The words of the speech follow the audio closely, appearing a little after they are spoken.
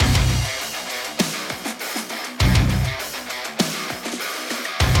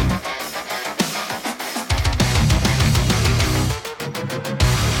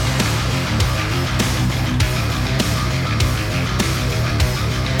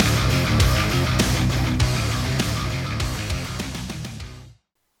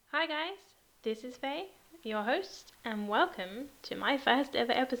This is Faye, your host, and welcome to my first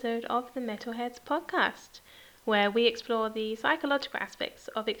ever episode of the Metalheads podcast, where we explore the psychological aspects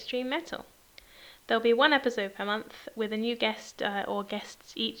of extreme metal. There'll be one episode per month with a new guest or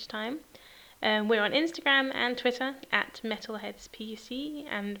guests each time. We're on Instagram and Twitter at MetalheadsPC,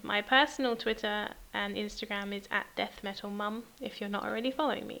 and my personal Twitter and Instagram is at DeathMetalMum if you're not already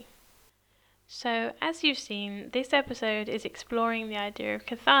following me. So, as you've seen, this episode is exploring the idea of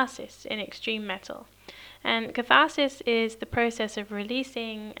catharsis in extreme metal. And catharsis is the process of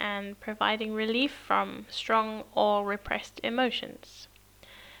releasing and providing relief from strong or repressed emotions.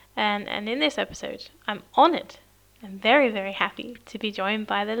 And in this episode, I'm honoured and very, very happy to be joined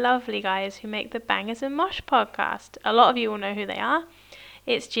by the lovely guys who make the Bangers and Mosh podcast. A lot of you will know who they are.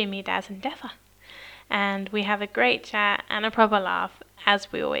 It's Jimmy, Daz and Deffa. And we have a great chat and a proper laugh,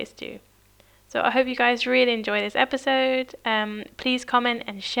 as we always do. So I hope you guys really enjoy this episode. Please comment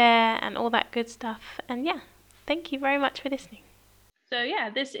and share and all that good stuff. And yeah, thank you very much for listening. So yeah,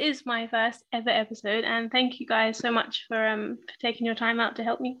 this is my first ever episode, and thank you guys so much for taking your time out to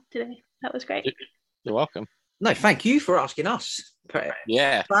help me today. That was great. You're welcome. No, thank you for asking us.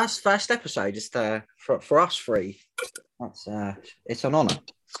 Yeah. First episode, just for us three. That's it's an honour.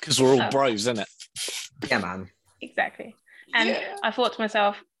 Because we're all bros, isn't it? Yeah, man. Exactly. And I thought to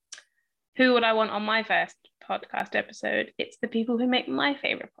myself, who would I want on my first podcast episode? It's the people who make my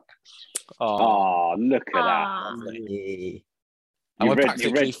favourite podcast. Oh, look at that. And we're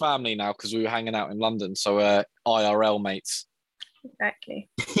practically family now because we were hanging out in London, so we're IRL mates. Exactly.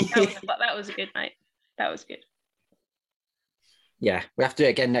 That was a good night. That was good. Yeah, we have to do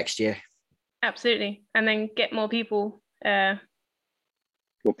it again next year. Absolutely. And then get more people. We'll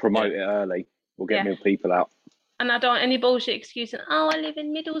promote it early. We'll get more people out. And I don't want any bullshit excuse. I live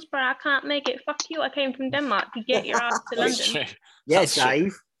in Middlesbrough. I can't make it. Fuck you. I came from Denmark to get your ass to London. Yeah,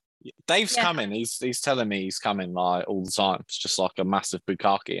 Dave. Dave's coming. He's telling me he's coming like all the time. It's just like a massive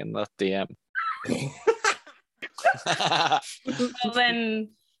bukkake in the DM.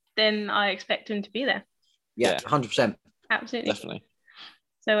 Well, then I expect him to be there. Yeah, 100%. Absolutely. Definitely.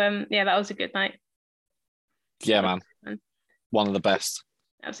 So that was a good night. Yeah, man. One of the best.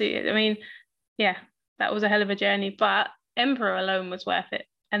 Absolutely. I mean, yeah, that was a hell of a journey, but Emperor alone was worth it.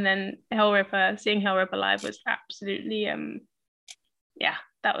 And then seeing Hellripper live was absolutely,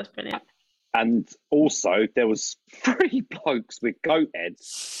 that was brilliant. And also, there was 3 blokes with goat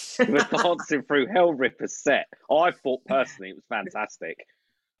heads who were dancing through Hellripper's set. I thought personally it was fantastic.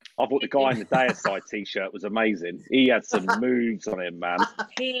 I thought the guy in the Deicide t-shirt was amazing. He had some moves on him, man.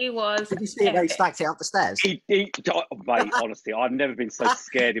 He was. Did you see how he stacked it up the stairs? Mate, honestly, I've never been so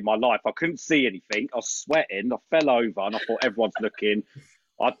scared in my life. I couldn't see anything. I was sweating. I fell over, and I thought everyone's looking.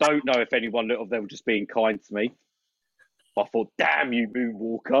 I don't know if anyone looked, or they were just being kind to me. I thought, damn you,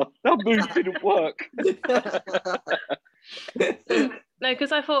 Moonwalker. That move didn't work. No,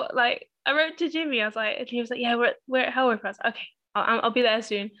 because I thought, like, I wrote to Jimmy. I was like, and he was like, yeah, we're at Hellripper. I was like, okay, I'll be there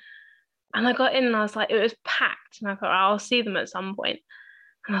soon. And I got in and I was like, it was packed. And I thought, I'll see them at some point.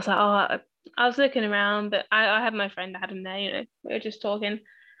 And I was like, I was looking around, but I had my friend Adam there, we were just talking.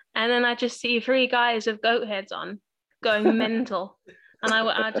 And then I just see 3 guys with goat heads on going mental. And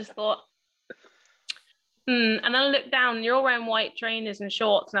I just thought, and I looked down, you're all wearing white trainers and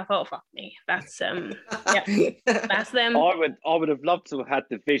shorts. And I thought, fuck me, that's, that's them. I would have loved to have had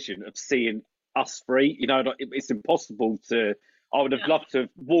the vision of seeing us 3. It's impossible to, I would have loved to have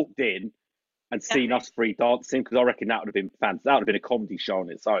walked in and seen us 3 dancing, because I reckon that would have been fantastic. That would have been a comedy show on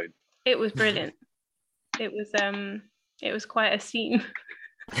its own. It was brilliant. It was quite a scene.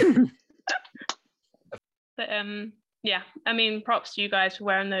 But yeah, I mean, props to you guys for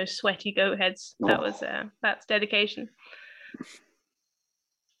wearing those sweaty goat heads. That's dedication.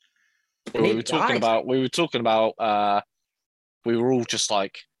 We were talking about we were all just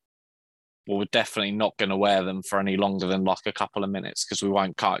like, well, we're definitely not going to wear them for any longer than like a couple of minutes because we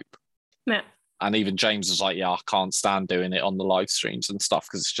won't cope. Yeah. And even James was like, yeah, I can't stand doing it on the live streams and stuff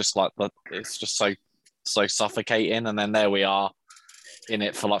because it's just like, it's just so suffocating. And then there we are in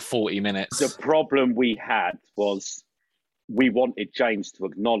it for like 40 minutes. The problem we had was we wanted James to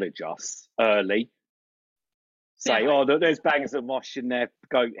acknowledge us early. Say, there's Bangers and Mosh in their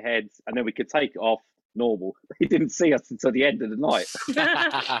goat heads, and then we could take it off normal. He didn't see us until the end of the night.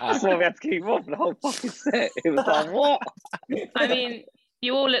 That's why we had to keep off the whole fucking set. It was like, what? I mean,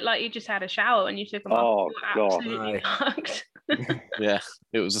 you all look like you just had a shower when you took them off. Oh, God. Absolutely cooked. Yeah,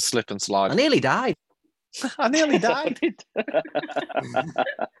 it was a slip and slide. I nearly died. I nearly died.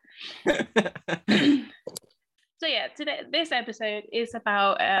 So yeah, this episode is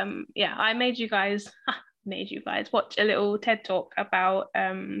about I made you guys made you guys watch a little TED talk about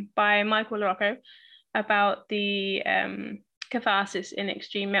by Michael LaRocco about the catharsis in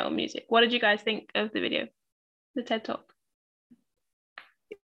extreme metal music. What did you guys think of the video, the TED talk?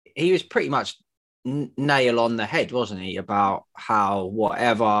 He was pretty much nail on the head, wasn't he? About how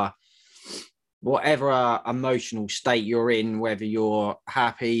whatever emotional state you're in, whether you're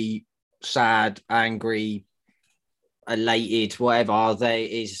happy, sad, angry, elated, whatever, there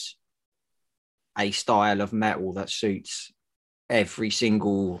is a style of metal that suits every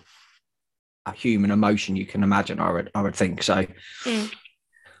single human emotion you can imagine. I would think so.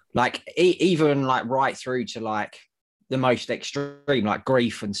 Like even like right through to like the most extreme, like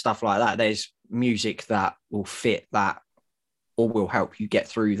grief and stuff like that. There's music that will fit that or will help you get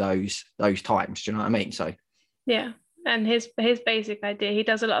through those times. Do you know what I mean? So yeah, and his basic idea, he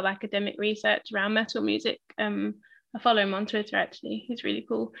does a lot of academic research around metal music. I follow him on Twitter actually. He's really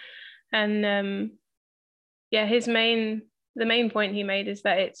cool. And the main point he made is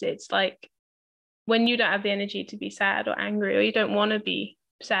that it's like when you don't have the energy to be sad or angry, or you don't want to be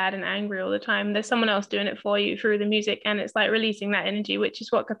sad and angry all the time, there's someone else doing it for you through the music, and it's like releasing that energy, which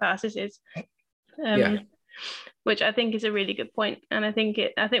is what catharsis is. Which I think is a really good point, and I think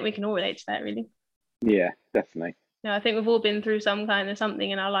we can all relate to that, really. Yeah, definitely. Yeah, I think we've all been through some kind of something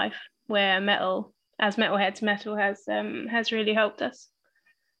in our life where metal, as metalheads, metal has really helped us.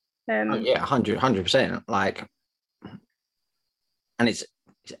 100%. Like, and it's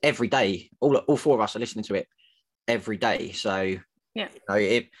every day. All four of us are listening to it every day. So yeah,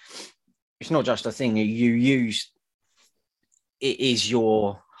 it's not just a thing you use. It is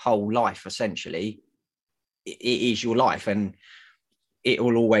your whole life, essentially. It is your life, and it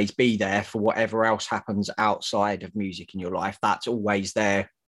will always be there for whatever else happens outside of music in your life. That's always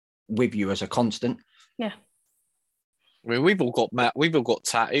there with you as a constant. Yeah. I mean, we've all got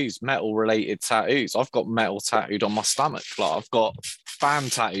tattoos, metal related tattoos. I've got metal tattooed on my stomach. Like, I've got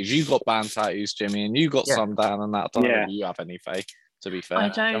band tattoos. You got band tattoos, Jimmy, and you got some down and that. I don't know if you have any, Faye, to be fair. I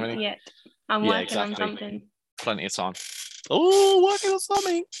don't yet. I'm working on something. Plenty of time. Oh, working on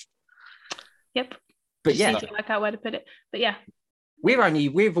something. Yep. But Just need to work out where to put it. But yeah. We're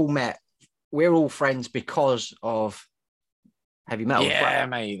all friends because of heavy metal. Yeah,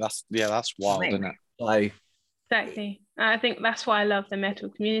 mate. That's wild, isn't it? So exactly. I think that's why I love the metal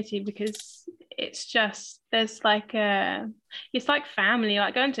community, because it's just it's like family.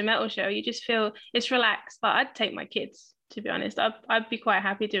 Like going to a metal show, you just feel it's relaxed. But I'd take my kids, to be honest. I'd be quite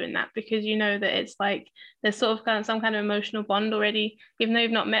happy doing that, because you know that it's like there's sort of some kind of emotional bond already, even though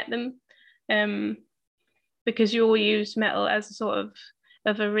you've not met them. Because you all use metal as a sort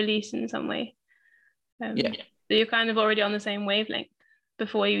of a release in some way. So you're kind of already on the same wavelength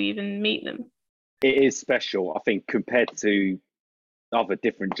before you even meet them. It is special, I think, compared to other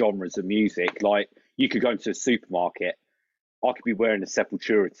different genres of music. Like, you could go into a supermarket, I could be wearing a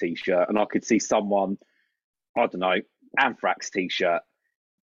Sepultura t-shirt, and I could see someone, I don't know, Anthrax t-shirt.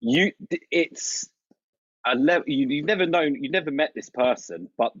 It's a level you've never met this person,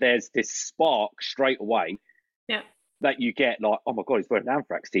 but there's this spark straight away. Yeah. That you get, like, oh my God, he's wearing an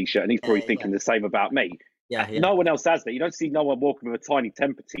Anthrax t-shirt, and he's probably thinking the same about me. Yeah. No one else has that. You don't see no one walking with a Tiny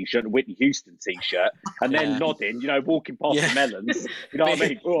Temper t-shirt and a Whitney Houston t-shirt and then nodding, walking past the melons. You know what I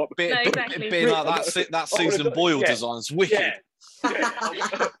mean? No, exactly. Being like that Susan Boyle design is wicked.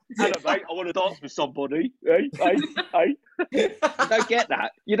 Hello, mate. I want to dance with somebody. Hey. You don't get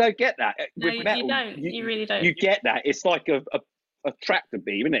that. No, with metal, you don't. You really don't. You get that. It's like a tractor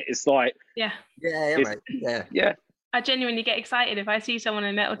beam, isn't it? It's like yeah. I genuinely get excited if I see someone in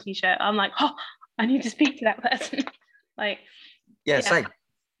a metal t-shirt. I'm like, oh, I need to speak to that person. Like, same.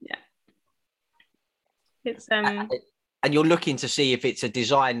 Yeah. It's and you're looking to see if it's a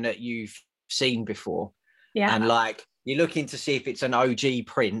design that you've seen before. Yeah. And like you're looking to see if it's an OG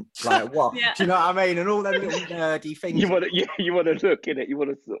print. Like what? Do you know what I mean? And all those little nerdy things. You want to look in it. You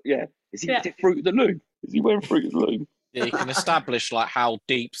want to Is it Fruit of the Loom? Is he wearing Fruit of the Loom? Yeah, you can establish like how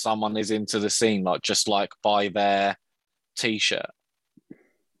deep someone is into the scene, like just like by their t-shirt.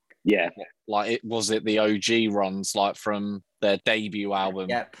 Yeah. Like was it the OG runs, like from their debut album?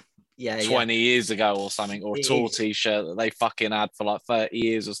 Yep. Yeah. 20 years ago or something, or a tour t-shirt that they fucking had for like 30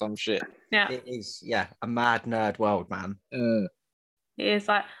 years or some shit. Yeah. It is, a mad nerd world, man. It is.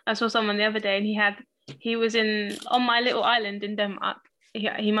 Like, I saw someone the other day, and he was on my little island in Denmark.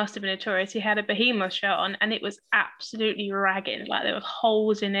 He must have been a tourist. He had a Behemoth shirt on, and it was absolutely ragged. Like, there were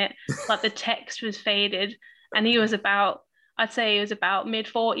holes in it. Like, the text was faded, and he was about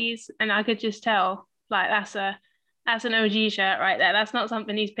mid-40s, and I could just tell, like, that's an OG shirt right there. That's not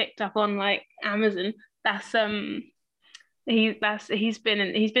something he's picked up on like Amazon. He's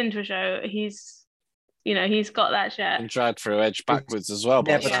been to a show. He's you know, he's got that shirt. And dragged through edge backwards as well.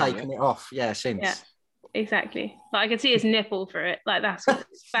 Never Yeah. taken it off. Yeah, since. Yeah, exactly. Like I could see his nipple through it. Like that's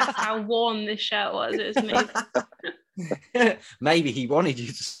how worn this shirt was. It was amazing. Maybe he wanted you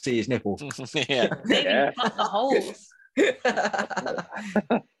to see his nipple. Yeah. Maybe Yeah. he cut the holes.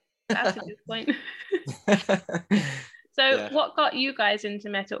 That's a good point. So Yeah. what got you guys into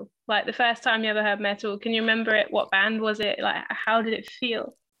metal? Like the first time you ever heard metal, can you remember it? What band was it? Like how did it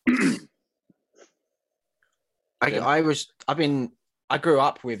feel? I grew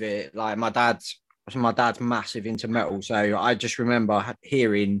up with it. Like my dad's massive into metal. So I just remember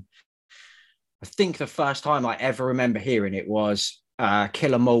hearing, I think the first time I ever remember hearing it was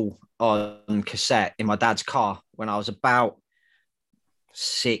Kill 'Em All on cassette in my dad's car when I was about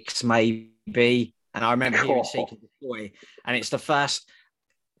 6 maybe. And I remember hearing Seeking Destroy. And it was the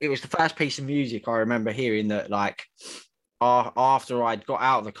first piece of music I remember hearing that, like, after I'd got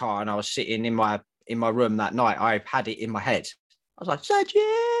out of the car and I was sitting in my room that night, I had it in my head. I was like,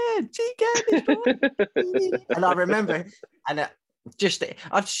 Sergeant, and I remember, and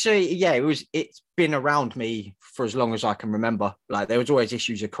I'd say, yeah, it's been around me for as long as I can remember. Like there was always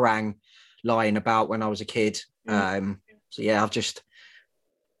issues of Kerrang lying about when I was a kid. So yeah,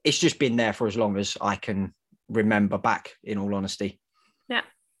 it's just been there for as long as I can remember back, in all honesty. Yeah.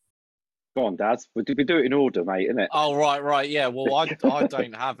 Go on, Dad. We do it in order, mate, innit? Oh, right. Yeah. Well, I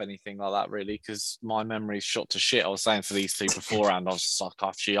don't have anything like that really because my memory's shot to shit. I was saying to these two beforehand, I was just like,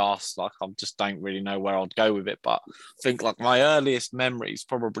 after she asked, like, I just don't really know where I'd go with it. But I think like my earliest memories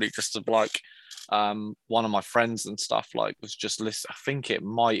probably just of like one of my friends and stuff like was just listening. I think it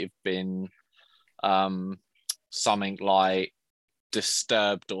might have been something like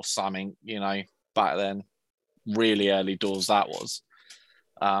Disturbed or something, you know, back then, really early doors that was.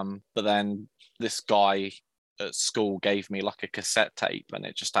 But then this guy at school gave me like a cassette tape and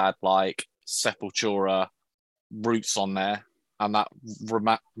it just had like Sepultura, Roots on there and that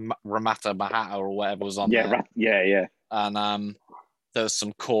Ramata Mahata or whatever was on there. Yeah. And there was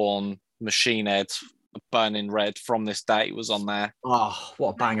some Korn, Machine Head, Burning Red, From This Day was on there. Oh, what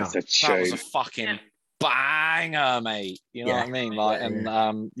a banger. That was a fucking banger, mate. You know what I mean? Like,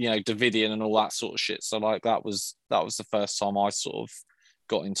 and you know, Davidian and all that sort of shit. So like that was the first time I sort of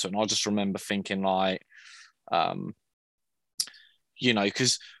got into it. And I just remember thinking like, you know,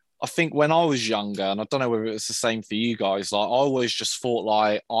 because I think when I was younger, and I don't know whether it was the same for you guys, like I always just thought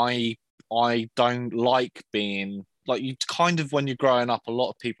like I don't like being like, you kind of, when you're growing up, a lot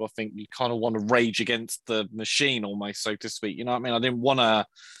of people, I think you kind of want to rage against the machine almost, so to speak. You know what I mean? I didn't want to,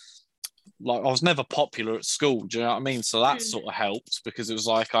 like, I was never popular at school. Do you know what I mean? So that sort of helped because it was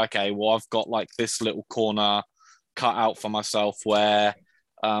like, okay, well, I've got like this little corner cut out for myself where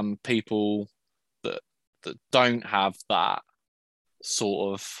people that don't have that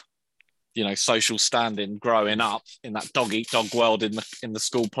sort of, you know, social standing growing up in that dog eat dog world in the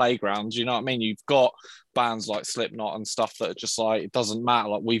school playground. You know what I mean? You've got bands like Slipknot and stuff that are just like, it doesn't matter.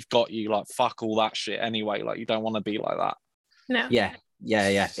 Like, we've got you, like, fuck all that shit anyway. Like, you don't want to be like that. No. Yeah.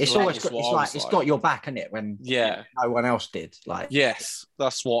 It's So always it's got your back in it when no one else did. Like, yes,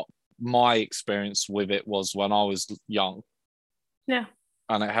 that's what my experience with it was when I was young. Yeah.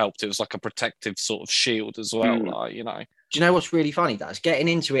 And it helped. It was like a protective sort of shield as well. Like, you know. Do you know what's really funny? That's getting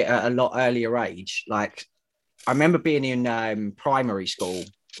into it at a lot earlier age. Like, I remember being in primary school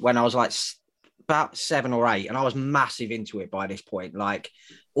when I was like about 7 or 8, and I was massive into it by this point. Like,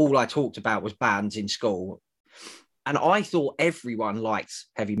 all I talked about was bands in school. And I thought everyone liked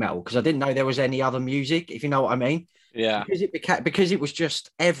heavy metal because I didn't know there was any other music, if you know what I mean. Yeah. Because it was just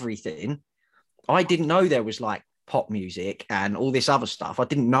everything. I didn't know there was like pop music and all this other stuff. I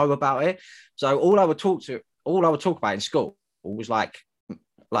didn't know about it. So all I would talk about in school was like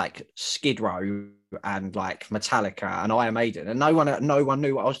Skid Row and like Metallica and Iron Maiden, and no one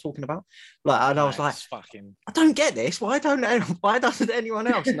knew what I was talking about. Like, and I was like, I don't get this. Why doesn't anyone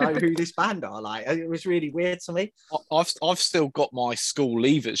else know who this band are? Like, it was really weird to me. I've still got my school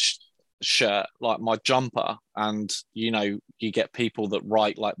leavers shirt, like my jumper, and you know, you get people that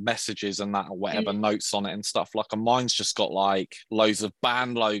write like messages and that or whatever notes on it and stuff. Like, and mine's just got like loads of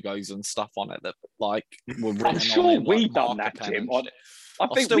band logos and stuff on it that like were written. I'm sure on we like, done that, Jim.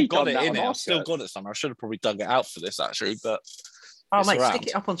 I've still got it in it. I've still got it somewhere. I should have probably dug it out for this actually, but mate, stick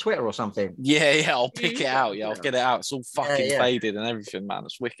it up on Twitter or something. Yeah, I'll pick it out. Yeah, I'll get it out. It's all fucking faded and everything, man.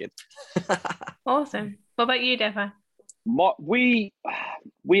 It's wicked. Awesome. What about you, Defa? We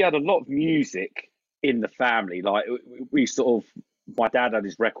had a lot of music in the family. Like, we sort of, my dad had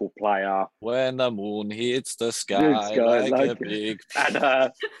his record player. When the moon hits the sky like a big...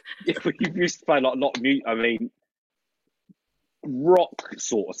 And we used to play like a lot of music. I mean, rock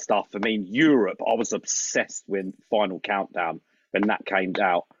sort of stuff. I mean, Europe, I was obsessed with Final Countdown when that came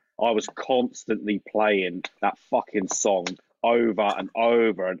out. I was constantly playing that fucking song over and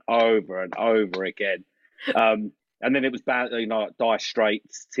over and over and over again. And then it was bad, you know, Dire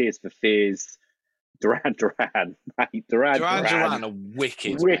Straits, Tears for Fears, Duran Duran, mate. Duran are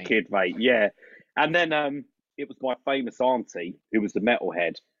wicked, mate. Yeah. And then it was my famous auntie, who was the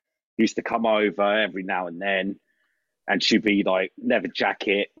metalhead, used to come over every now and then, and she'd be like leather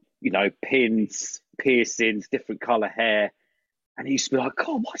jacket, you know, pins, piercings, different colour hair. And he used to be like,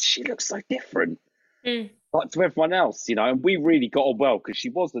 "Oh, why she looks so different?" Like to everyone else, you know. And we really got on well because she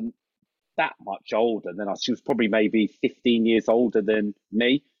wasn't that much older than us. She was probably maybe 15 years older than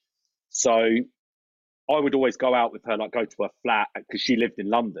me. So I would always go out with her, like go to her flat because she lived in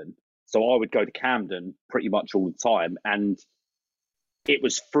London. So I would go to Camden pretty much all the time. And it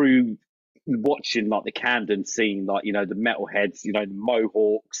was through watching like the Camden scene, like, you know, the metalheads, you know, the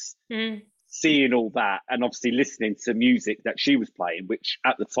Mohawks, seeing all that, and obviously listening to music that she was playing, which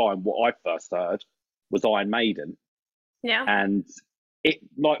at the time, what I first heard was Iron Maiden. Yeah. And it,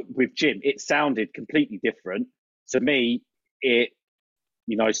 like with Jim, it sounded completely different. To me, it,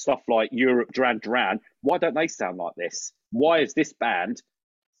 you know, stuff like Europe, Duran Duran, why don't they sound like this? Why is this band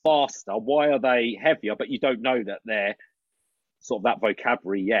faster? Why are they heavier? But you don't know that they're sort of that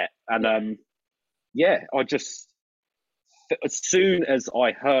vocabulary yet. And yeah, I just, as soon as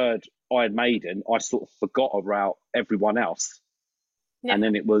I heard Iron Maiden, I sort of forgot about everyone else. Yeah. And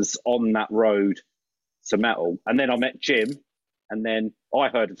then it was on that road to metal. And then I met Jim, and then I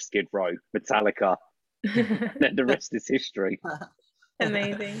heard of Skid Row, Metallica, and then the rest is history.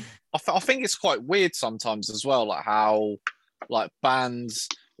 Amazing. I think it's quite weird sometimes as well, like how like bands,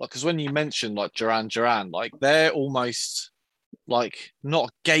 like, because when you mention like Duran Duran, like they're almost like not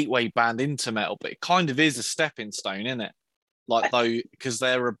a gateway band into metal, but it kind of is a stepping stone, isn't it? Like, though, because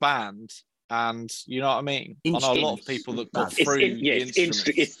they're a band, and you know what I mean. I know a lot of people that got through the instruments.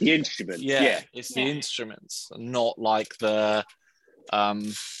 It's the instrument. Yeah, it's the instruments, and not like the,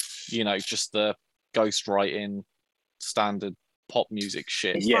 you know, just the ghostwriting standard pop music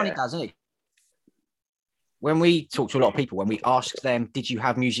shit. It's funny, doesn't it? When we talk to a lot of people, when we ask them, "Did you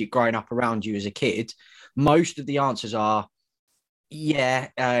have music growing up around you as a kid?" Most of the answers are, yeah,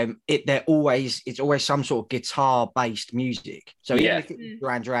 it's always some sort of guitar-based music. So even if it's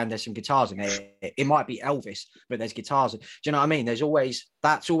Duran Duran, there's some guitars in there. It might be Elvis, but there's guitars. Do you know what I mean? That's always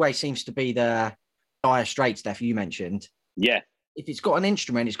seems to be the Dire Straits stuff you mentioned. Yeah. If it's got an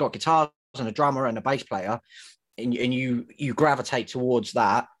instrument, it's got guitars and a drummer and a bass player, and you gravitate towards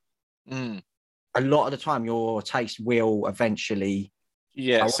that. A lot of the time, your taste will eventually.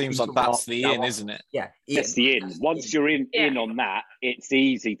 Yeah, it seems like that's the in, isn't it? Yeah, it's the in. Once you're in on that, it's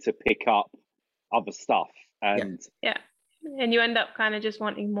easy to pick up other stuff. And and you end up kind of just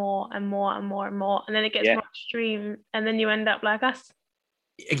wanting more and more and more and more, and then it gets more extreme, and then you end up like us.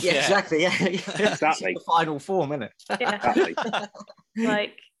 Yeah, exactly. Yeah, exactly. The final form, isn't it? Yeah. Exactly.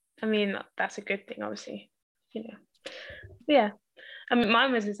 Like, I mean, that's a good thing, obviously. You know. Yeah. I mean,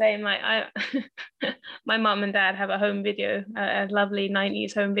 mine was the same. Like, my mum and dad have a home video, a lovely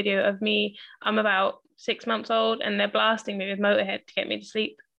 90s home video of me. I'm about 6 months old, and they're blasting me with Motorhead to get me to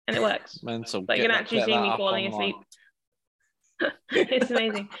sleep, and it works. Mental. Like, you can actually see me falling asleep. It's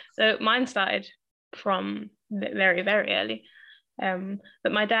amazing. So mine started from very, very early.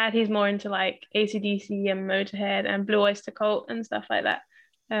 But my dad, he's more into like AC/DC and Motorhead and Blue Oyster Cult and stuff like that.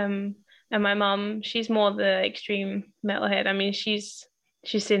 And my mum, she's more the extreme metalhead. I mean, she's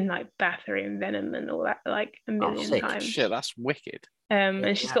seen like Bathory and Venom and all that like a million times. Shit, that's wicked.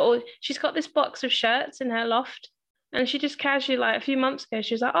 And she's got this box of shirts in her loft, and she just casually, like a few months ago,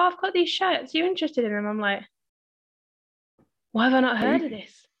 she was like, "Oh, I've got these shirts. Are you interested in them?" I'm like, "Why have I not heard of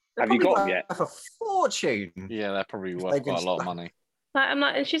this?" Have you got them yet? For fortune. Yeah, they're probably worth quite a lot of money. Like, I'm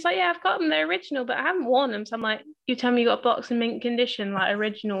like, and she's like, "Yeah, I've got them. They're original, but I haven't worn them." So I'm like, "You tell me you got a box in mint condition, like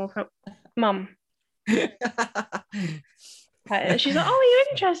original from Mum." And she's like, "Oh, are you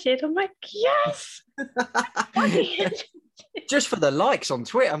interested?" I'm like, "Yes." Just for the likes on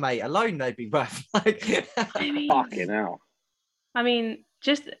Twitter, mate, alone, they'd be worth like. I mean, fucking hell. I mean,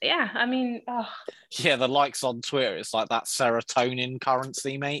 Yeah, the likes on Twitter, it's like that serotonin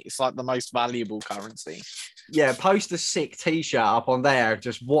currency, mate. It's like the most valuable currency. Yeah, post a sick t-shirt up on there,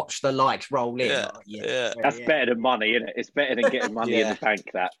 just watch the likes roll in. That's better than money, isn't it? It's better than getting money in the bank,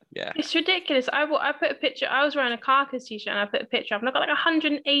 that. Yeah. It's ridiculous. I put a picture, I was wearing a Carcass t-shirt, and I put a picture up, and I got like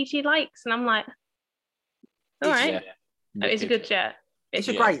 180 likes, and I'm like, all right. It's a good shirt. It's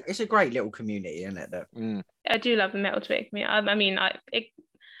a great little community, isn't it? I do love the metal Twitter community. I mean,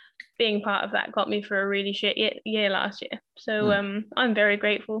 being part of that got me through a really shit year last year. So I'm very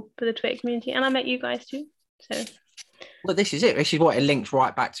grateful for the Twitter community, and I met you guys too. So, well, this is it. This is what it links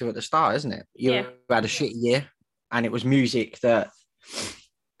right back to at the start, isn't it? You had a shitty year, and it was music that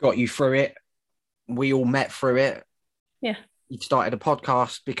got you through it. We all met through it. Yeah, you started a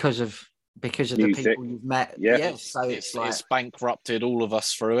podcast because of music. The people you've met. Yeah. So it's bankrupted all of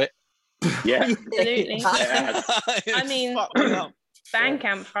us through it. Yeah, absolutely. I mean,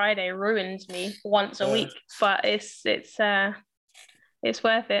 Bandcamp Friday ruins me once a week, but it's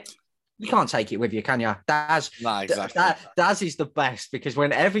worth it. You can't take it with you, can you? Daz is the best, because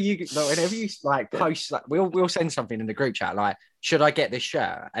whenever you like post, like we'll send something in the group chat like, should I get this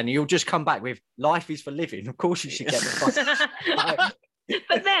shirt? And you'll just come back with, life is for living. Of course you should get the fuck.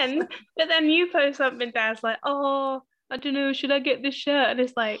 But then you post something, Daz, like, oh, I don't know, should I get this shirt? And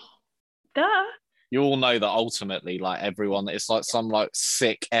it's like, duh. You all know that ultimately, like, everyone, it's like some like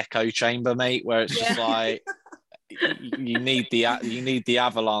sick echo chamber, mate, where it's just like you need the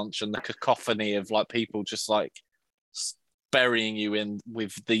avalanche and the cacophony of like people just like burying you in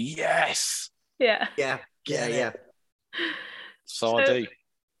with the yes. Yeah. So I do.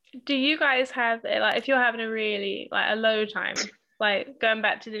 Do you guys have, like, if you're having a really like a low time, like going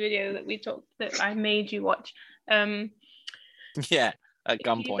back to the video that I made you watch, yeah, at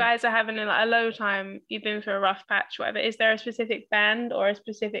gunpoint. You guys are having a low time, you've been through a rough patch, whatever. Is there a specific band or a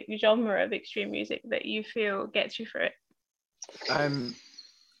specific genre of extreme music that you feel gets you through it?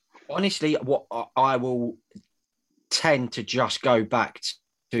 Honestly, what I will tend to just go back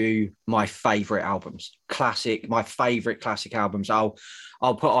to my favorite albums, my favorite classic albums. I'll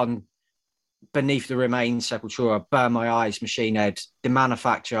put on Beneath the Remains, Sepultura, Burn My Eyes, Machine Head, The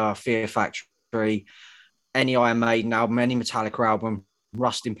Manufacture, Fear Factory, any Iron Maiden album, any Metallica album,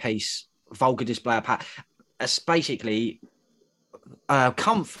 Rust in Peace, Vulgar Display of Power. It's basically a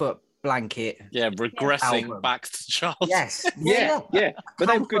comfort blanket. Yeah, regressing album. Back to Charles. Yes. Yeah. But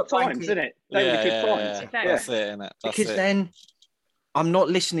they were good times, isn't it? They were good times. Exactly. That's it, isn't it? Because then I'm not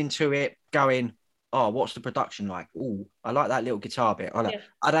listening to it going, oh, what's the production like? Oh, I like that little guitar bit.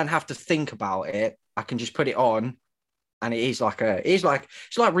 I don't have to think about it. I can just put it on, and it's like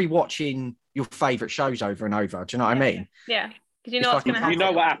rewatching your favorite shows over and over. Do you know what I mean? Yeah. Because you know what's going to happen. You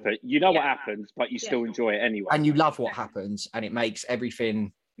know what happened. You know what happens, but you still enjoy it anyway. And you love what happens, and it makes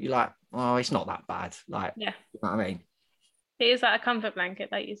everything. You're like, oh, it's not that bad. Like, you know what I mean? It is like a comfort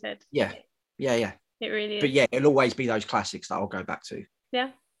blanket, like you said. Yeah. It really is. But yeah, it'll always be those classics that I'll go back to. Yeah.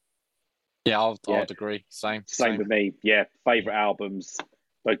 Yeah, I'd agree. Same with me. Yeah, favorite albums,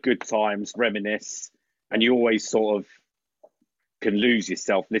 but good times, reminisce, and you always sort of can lose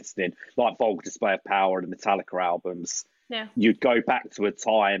yourself listening, like Vulgar Display of Power and the Metallica albums. Yeah, you'd go back to a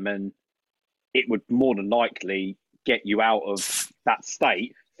time, and it would more than likely get you out of that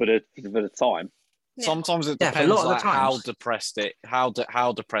state for the time. Yeah. Sometimes it depends like how depressed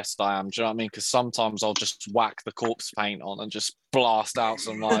I am. Do you know what I mean? Because sometimes I'll just whack the corpse paint on and just blast out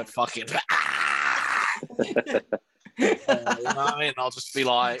some like fucking. You know what I mean? I'll just be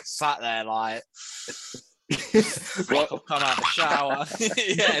like sat there like. I'll come out the shower,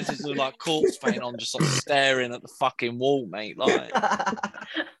 just with like corpse paint on, just like staring at the fucking wall, mate. Like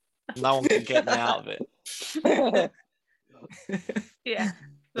no one can get me out of it. Yeah,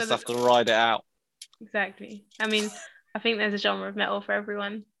 just have to ride it out. Exactly. I mean, I think there's a genre of metal for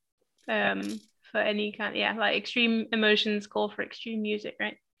everyone. For any kind, like extreme emotions call for extreme music,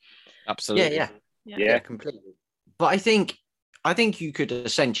 right? Absolutely. Yeah, completely. But I think you could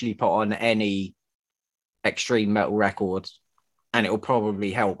essentially put on any extreme metal record and it'll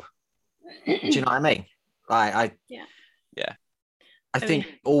probably help. Do you know what I mean? I think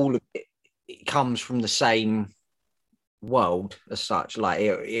all of it comes from the same world as such. Like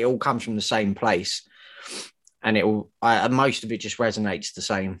it all comes from the same place, and most of it just resonates the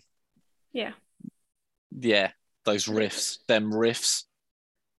same. Yeah, those riffs, them riffs.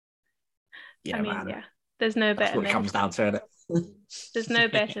 Yeah, I mean, man. yeah, there's no better. That's what it comes down to, isn't it? There's no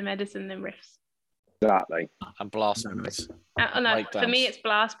better medicine than riffs. Exactly. And blast beats. No, for me it's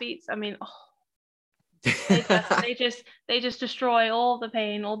blast beats. I mean, they just destroy all the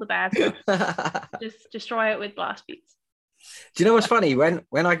pain, all the bad stuff. Just destroy it with blast beats. Do you know what's funny? When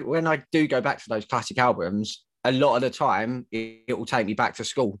I do go back to those classic albums, a lot of the time it will take me back to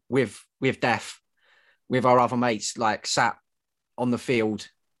school with Def, with our other mates, like sat on the field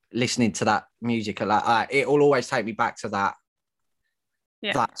listening to that music. Like it will always take me back to that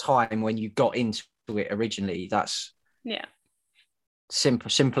time when you got into it originally. That's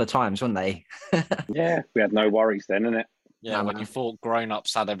simpler times, weren't they? Yeah, we had no worries then, innit? Yeah, when you thought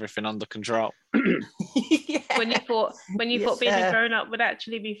grown-ups had everything under control. Yeah. When you thought being a grown up would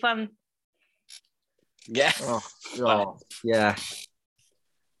actually be fun. Yeah. Oh, God. Yeah.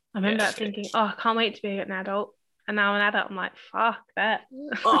 I remember thinking, I can't wait to be an adult. And now I'm an adult, I'm like, fuck that.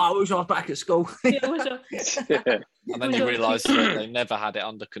 Oh, I wish I was back at school. Yeah, And then you realise that they never had it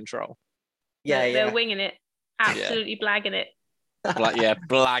under control. They're winging it, absolutely blagging it.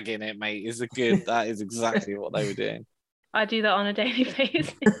 Blagging it, mate, that is exactly what they were doing. I do that on a daily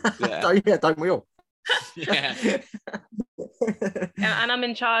basis. Don't we all? Yeah. And I'm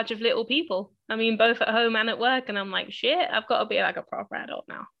in charge of little people. I mean, both at home and at work. And I'm like, shit, I've got to be like a proper adult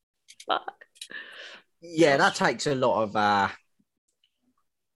now. Fuck. Yeah, that takes a lot of I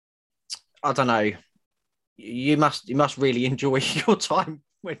don't know. You must really enjoy your time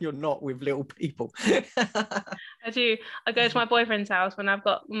when you're not with little people. I do. I go to my boyfriend's house when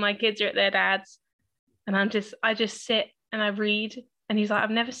my kids are at their dad's, and I just sit and I read. And he's like,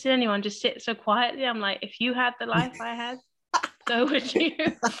 I've never seen anyone just sit so quietly. I'm like, if you had the life I had, so would you.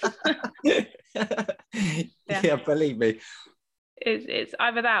 Yeah, believe me. It's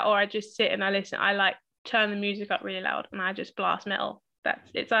either that or I just sit and I listen. I like turn the music up really loud and I just blast metal.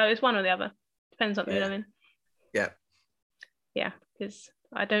 It's one or the other. Depends on the mood I'm in. Yeah. Yeah, because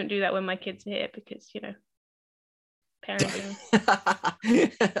I don't do that when my kids are here because, parenting.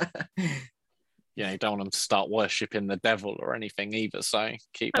 You don't want them to start worshipping the devil or anything either. So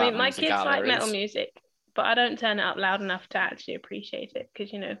keep that. I mean, my kids like metal music, but I don't turn it up loud enough to actually appreciate it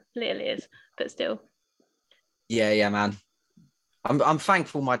because, little ears, but still. Yeah, man. I'm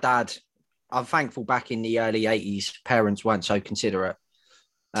thankful I'm thankful back in the early 80s, parents weren't so considerate.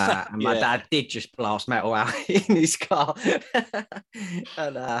 And my dad did just blast metal out in his car.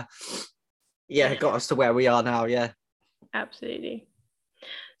 And it got us to where we are now, yeah. Absolutely.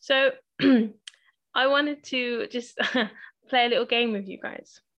 So I wanted to just play a little game with you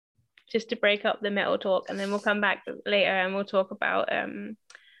guys, just to break up the metal talk, and then we'll come back later and we'll talk about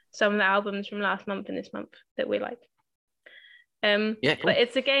some of the albums from last month and this month that we like. Cool. But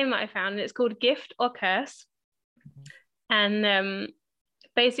it's a game that I found, and it's called Gift or Curse. And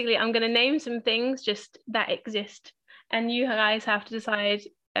basically, I'm going to name some things just that exist, and you guys have to decide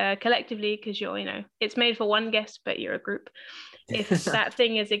collectively, because it's made for one guest, but you're a group, if that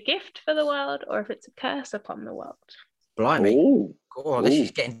thing is a gift for the world or if it's a curse upon the world. Blimey. Ooh. Oh, this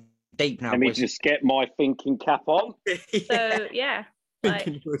is getting deep now. Let me just get my thinking cap on. So, yeah.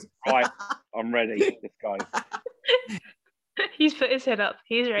 Right, I'm ready. Let's go. He's put his head up.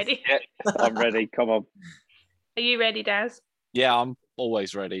 He's ready. Yeah, I'm ready. Come on. Are you ready, Daz? Yeah, I'm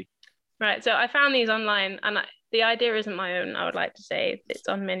always ready. Right, so I found these online, and the idea isn't my own, I would like to say. It's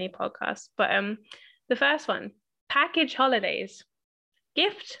on many podcasts. But the first one, package holidays.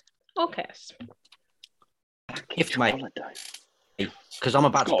 Gift or curse? Gift, mate. Because I'm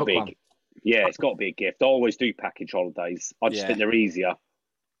about to book one. Yeah, it's got to be a gift. I always do package holidays. I just think they're easier.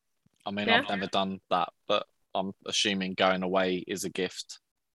 I mean, I've never done that, but I'm assuming going away is a gift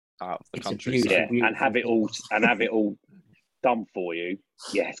out of the country. And have it all done for you.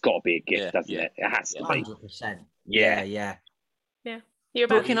 Yeah, it's got to be a gift, doesn't it? It has to be. 100%. Yeah. You're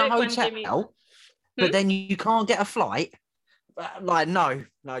about booking a hotel, but then you can't get a flight. Like, no,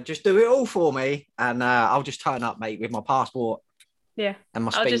 just do it all for me, and I'll just turn up, mate, with my passport. Yeah, and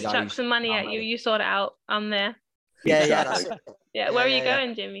my I'll speedos. just chuck some money at you. You sort it out. I'm there. Yeah, that's it. Yeah, where are you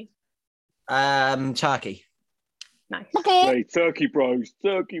going, Jimmy? Turkey. Nice. Okay. Hey, Turkey bros.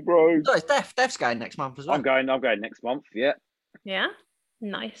 So it's Def's going next month as well. I'm going next month. Yeah. Yeah.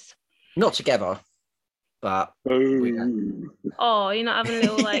 Nice. Not together, but. Oh, you're not having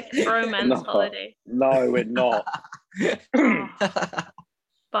a little romance holiday? No, we're not.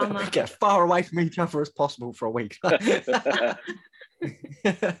 Bummer. Get as far away from each other as possible for a week. So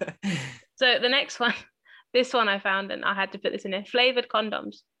the next one, this one I found, and I had to put this in there. Flavored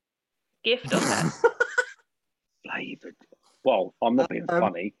condoms. Gift or curse? Flavored. Well, I'm not being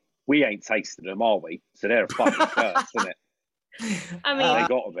funny. We ain't tasted them, are we? So they're a fucking curse, isn't it? I mean, they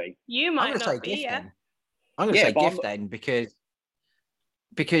got to be. You might not be. I'm going to say gift then, because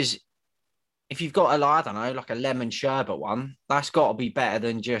if you've got I don't know, like a lemon sherbet one, that's got to be better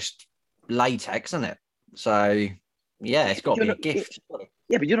than just latex, isn't it? So yeah, it's got to be a gift.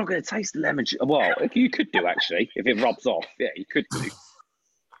 Yeah, but you're not going to taste the lemon. Well, you could do actually if it rubs off. Yeah, you could do.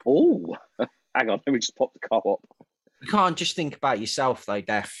 Oh, hang on, let me just pop the cup up. You can't just think about yourself though,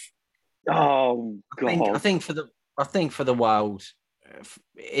 Def. Oh God, I think for the world,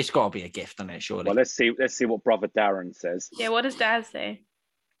 it's got to be a gift, isn't it? Surely. Well, let's see what brother Darren says. Yeah, what does Dad say?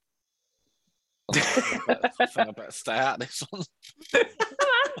 I think I better stay out of this one.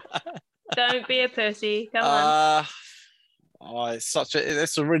 Don't be a pussy. Come on. Oh,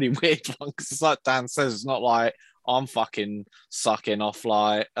 it's a really weird one because it's like Dan says, it's not like I'm fucking sucking off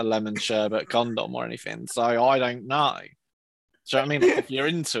like a lemon sherbet condom or anything. So I don't know. Do you know what I mean? Like, if you're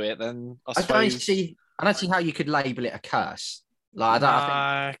into it, then I suppose. I don't see how you could label it a curse. Like,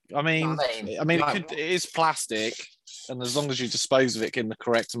 I mean, it is plastic, and as long as you dispose of it in the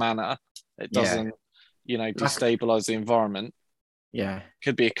correct manner, it doesn't, destabilize the environment. Yeah,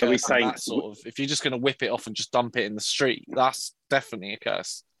 could be a curse. That sort of, if you're just going to whip it off and just dump it in the street, that's definitely a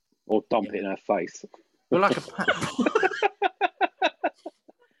curse. Or dump it in her face. Well, like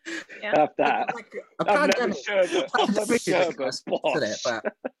Have that. I've never sherbet, but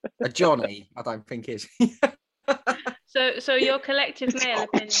a Johnny, I don't think is. So your collective male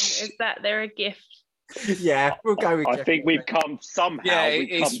opinion is that they're a gift. Yeah, we'll go with. I think we've come somehow.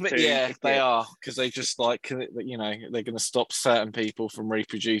 Yeah, they are, because they just like, they're going to stop certain people from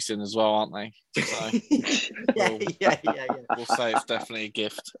reproducing as well, aren't they? So yeah. We'll say it's definitely a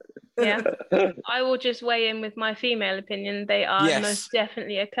gift. Yeah, I will just weigh in with my female opinion. They are most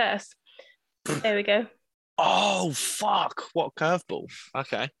definitely a curse. There we go. Oh fuck! What a curveball.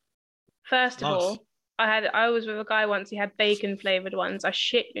 Okay. First of all, I was with a guy once. He had bacon flavored ones. I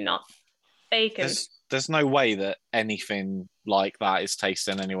shit you not, bacon. There's no way that anything like that is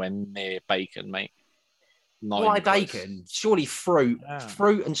tasting anywhere near bacon, mate. Why bacon? Surely fruit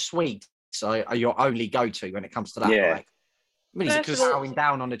and sweets are your only go-to when it comes to that. Yeah. Like, I mean, it's just going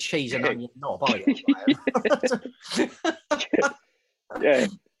down on the cheese and onion knob, are you? Yeah.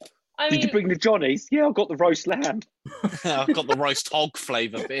 Did you bring the Johnnies? Yeah, I've got the roast lamb. I've got the roast hog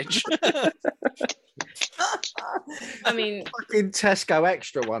flavour, bitch. I mean, fucking Tesco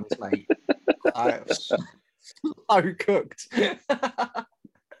extra ones, mate. So cooked.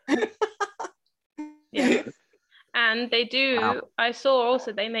 Yeah. And they do. Wow. I saw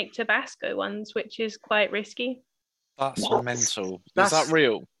also they make Tabasco ones, which is quite risky. That's mental. Is that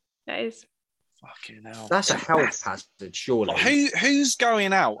real? That is. Fucking hell. That's a health hazard, surely. Who's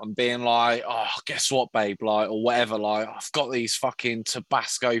going out and being like, oh, guess what, babe, like, or whatever, like, I've got these fucking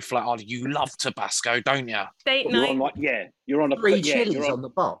Tabasco flat. Oh, you love Tabasco, don't you? Date night. You're on a 3 chilies on the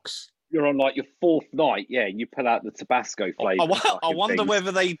box. You're on like your 4th night, you pull out the Tabasco flavour. I wonder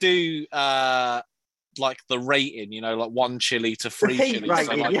whether they do like the rating, like 1 chili to 3 chilies, right,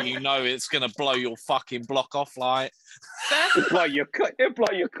 so like it's gonna blow your fucking block off, like it'll blow your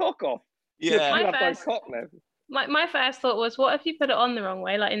cock off. Yeah, my first thought was, what if you put it on the wrong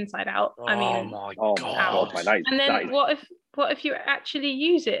way, like inside out? Oh my god! And then what if you actually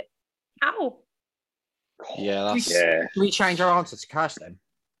use it? Ow! Yeah, Can we change our answer to curse then?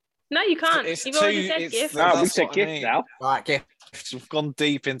 No, you can't. You've already said gift. No, we said gift now. Right, gift. We've gone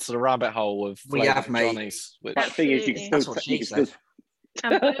deep into the rabbit hole of Johnny's. That thing is, you can still.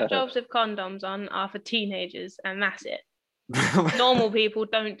 And blowjobs with condoms on are for teenagers, and that's it. Normal people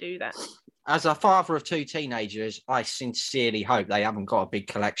don't do that. As a father of 2 teenagers, I sincerely hope they haven't got a big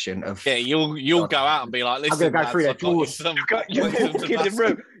collection of. Yeah, you'll go out and be like, listen, I'm going to go through their drawers.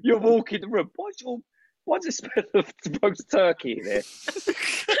 You walk in the room. Why's it smell of roast turkey in here?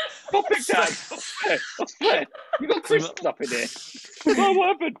 Pop it down. I swear. You got crisps up in here. Oh, what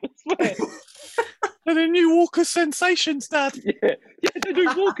happened? I swear. And the new Walker sensations, Dad. Yeah, the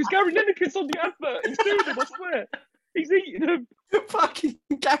new Walker's. Gary Lineker's on the advert. He's doing them, I swear. He's eating them. Fucking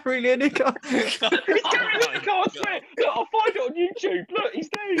Gary Lineker. It's Gary Lineker, I swear. Look, I'll find it on YouTube. Look, he's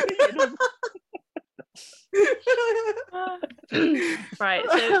there. He's eating them. Right,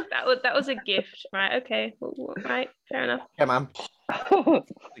 so that was a gift, right? Okay, right, fair enough. Yeah, man.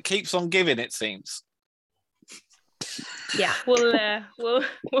 It keeps on giving, it seems. Yeah, we'll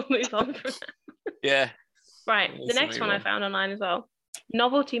move on from that. Yeah. Right, the next one I found online as well.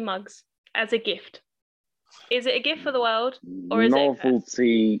 Novelty mugs as a gift. Is it a gift for the world, or is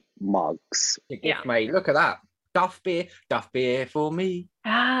novelty mugs? Yeah, mate. Look at that. Duff beer for me.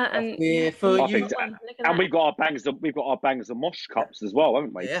 And beer for you. And we've got our Bangers and Mosh cups as well,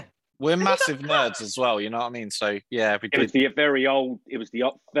 haven't we? Yeah. We're massive nerds as well, you know what I mean? So yeah, it was the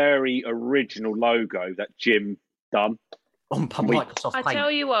very original logo that Jim done on Microsoft Paint. I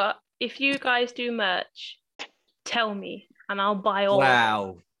tell you what, if you guys do merch, tell me and I'll buy all.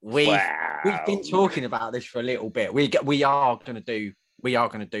 Wow. We've been talking about this for a little bit. We are gonna do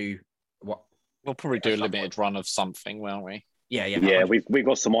what. We'll probably do a limited run of something, won't we? Yeah. We've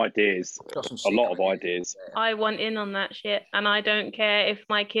got some ideas. A lot of ideas. I want in on that shit, and I don't care if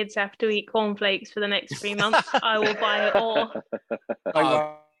my kids have to eat cornflakes for the next 3 months. I will buy it all.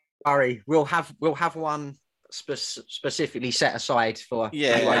 Don't worry, we'll have one specifically set aside for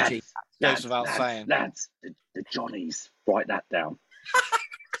goes without saying. Lads, the Johnnies. Write that down.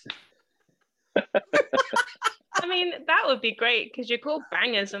 I mean, that that would be great because you're called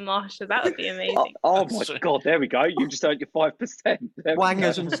Bangers and Mosh, so that would be amazing. Oh my God, there we go. You just earned your 5%.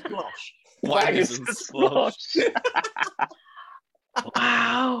 Wangers and Splosh. Wangers and Splosh.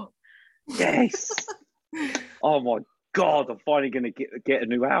 Wow. Yes. Oh my God, I'm finally going to get a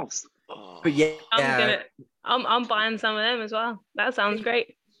new house. But yeah, I'm buying some of them as well. That sounds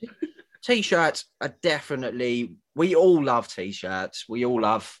great. T-shirts are definitely. We all love T-shirts. We all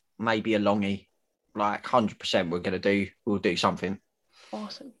love maybe a longie. Like 100%, we'll do something.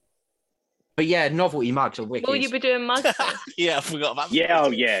 Awesome. But yeah, novelty mugs are wicked. Will you be doing mugs? Yeah, I forgot about that. Yeah,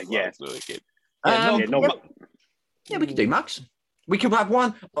 yeah. Wicked. Yeah, we could do mugs. We could have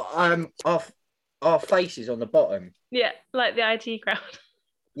one our faces on the bottom. Yeah, like the IT crowd.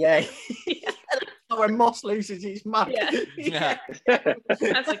 Yeah. When Moss loses his mug. Yeah.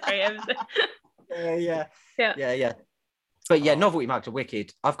 That's a great episode. Yeah. But yeah, novelty mugs are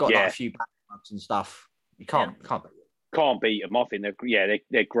wicked. I've got like a few back mugs and stuff. You can't beat them. I think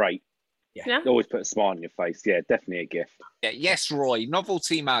they're great. Yeah. They always put a smile on your face. Yeah, definitely a gift. Yeah, yes, Roy.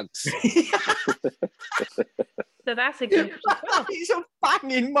 Novelty mugs. So that's a gift. He's a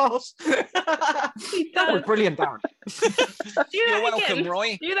banging Moss. That was brilliant, Darren. You're welcome,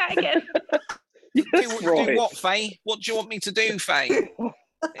 Roy. Do that again. Do what, Faye? What do you want me to do, Faye?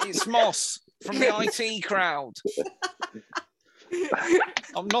 It's Moss from the IT crowd.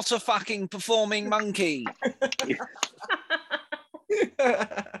 I'm not a fucking performing monkey.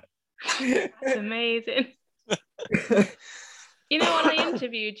 That's amazing. You know, when I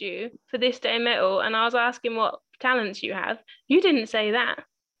interviewed you for This Day Metal and I was asking what talents you have, you didn't say that.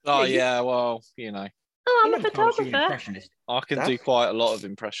 Oh, yeah, well, you know. Oh, I'm a photographer. I can do quite a lot of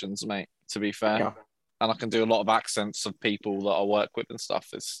impressions, mate, to be fair. Yeah. And I can do a lot of accents of people that I work with and stuff.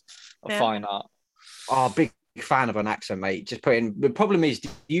 It's a fine art. Oh, big fan of an accent, mate. Just putting. The problem is,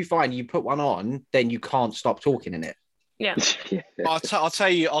 you find you put one on, then you can't stop talking in it. Yeah. I'll tell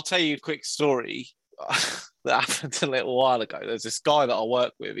you a quick story that happened a little while ago. There's this guy that I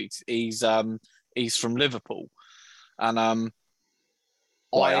work with. He's from Liverpool, and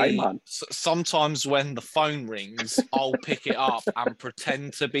sometimes when the phone rings, I'll pick it up and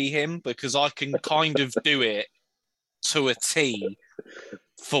pretend to be him because I can kind of do it to a T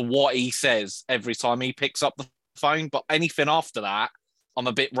for what he says every time he picks up the phone. But anything after that, I'm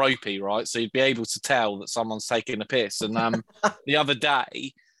a bit ropey, right? So you'd be able to tell that someone's taking a piss. And the other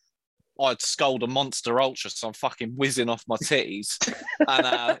day, I'd sculled a Monster Ultra, so I'm fucking whizzing off my titties. And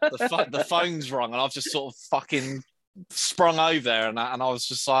the phone's rung, and I've just sort of fucking sprung over there, and I was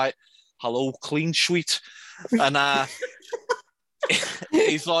just like, "Hello, clean sweet," and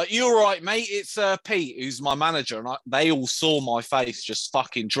he's like, "You all right, mate? It's Pete, who's my manager," and they all saw my face just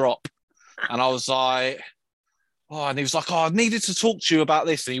fucking drop, and I was like, "Oh," and he was like, "Oh, I needed to talk to you about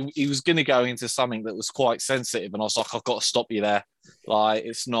this," and he was going to go into something that was quite sensitive, and I was like, "I've got to stop you there. Like,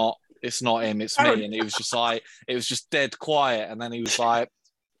 it's not him, it's me," and he was just like, it was just dead quiet, and then he was like,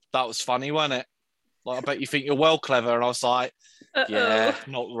 "That was funny, wasn't it? Like, I bet you think you're well clever." And I was like, "Yeah,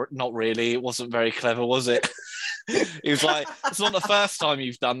 not really. It wasn't very clever, was it?" He was like, "It's not the first time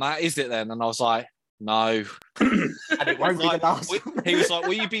you've done that, is it then?" And I was like, "No." And it won't be the last. He was like,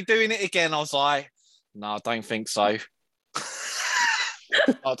 "Will you be doing it again?" I was like, "No, I don't think so."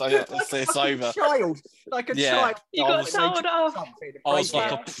 I don't. It's over. Like a child. You got told off. I was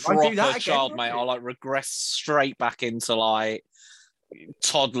like a proper child, mate. I like regressed straight back into like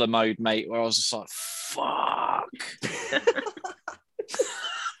toddler mode, mate, where I was just like, fuck.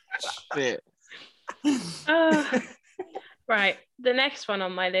 Shit. Right, the next one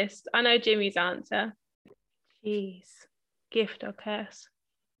on my list, I know Jimmy's answer. Jeez, gift or curse?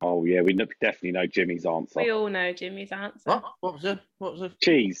 Oh yeah, we definitely know Jimmy's answer. We all know Jimmy's answer. What was it?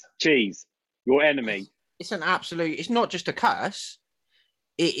 Cheese, your enemy. It's an absolute. It's not just a curse.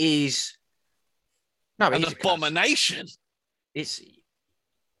 It is. No, an abomination. It's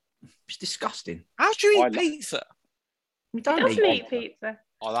disgusting. How do you eat pizza? You don't eat pizza.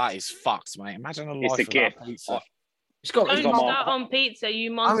 Oh, that is fucked, mate. Imagine a life without pizza. Don't start on pizza,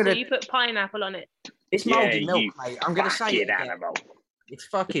 you monster. You put pineapple on it. It's mouldy milk, mate. I'm going to say it again. It's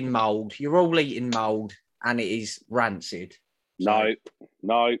fucking mould. You're all eating mould, and it is rancid. No.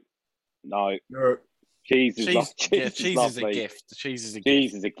 Cheese is a gift. Cheese is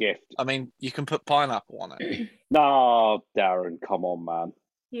a gift. I mean, you can put pineapple on it. No, Darren, come on, man.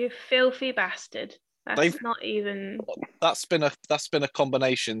 You filthy bastard. That's not even. That's been a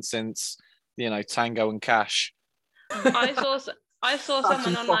combination since Tango and Cash. I saw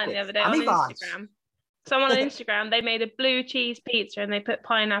someone online the other day on Instagram. Someone on Instagram, they made a blue cheese pizza and they put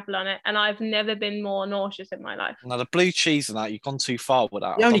pineapple on it, and I've never been more nauseous in my life. Now the blue cheese and that, you've gone too far with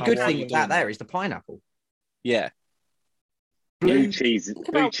that. The only good thing about there is the pineapple. Yeah. Blue cheese is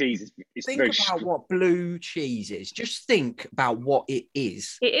Think very about what blue cheese is. Just think about what it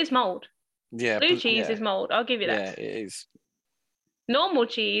is. It is mold. Yeah, Blue cheese is mold. I'll give you that. Yeah, it is. Normal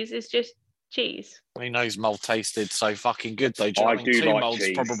cheese is just cheese. Who knows mold tasted so fucking good though? I do tomb like mold's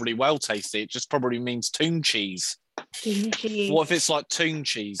cheese. probably well tasted. It just probably means tomb cheese. Tomb cheese. What if it's like tomb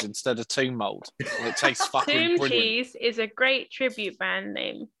cheese instead of tomb mold? Well, it tastes fucking Tomb brilliant. cheese is a great tribute band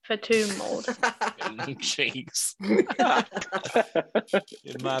name for tomb mold. Tomb cheese.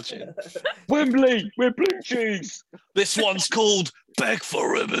 Imagine. Wembley, we're blue cheese. This one's called Beg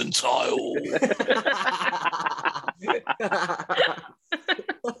for Ribbon Tile.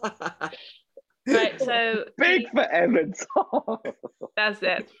 Right, so Big for Evans. that's it.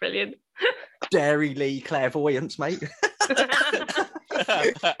 That's brilliant. Dairy Lee clairvoyance, mate. So,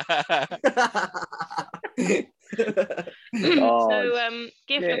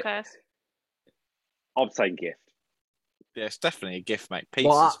 gift or curse? I'm saying gift. Yeah, it's definitely a gift, mate.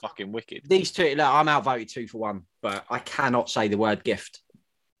 Pizza's fucking wicked. These two, look, I'm outvoted 2-1, but I cannot say the word gift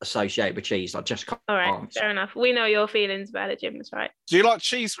associated with cheese. I just can't. All right, fair enough. We know your feelings about it, Jim. That's right. Do you like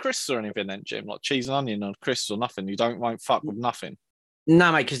cheese crisps or anything then, Jim? Like cheese and onion or crisps or nothing? You won't fuck with nothing?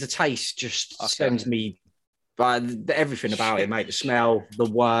 No, mate, because the taste just sends me everything about it, mate. The smell, the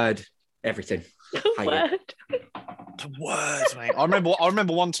word, everything. Word. The words, mate. I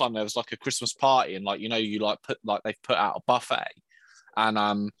remember one time there was like a Christmas party and they've put out a buffet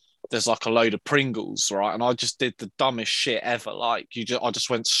and there's like a load of Pringles, right? And I just did the dumbest shit ever. Like I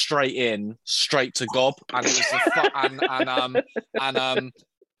just went straight to gob, and it was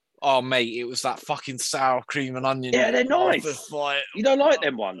oh mate, it was that fucking sour cream and onion. Yeah, they're nice. You don't like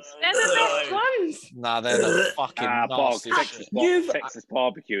them ones? They're the best ones. Nah, they're the fucking nasty. Texas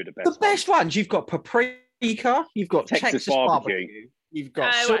barbecue are the best. The best ones. You've got paprika. You've got Texas barbecue. You've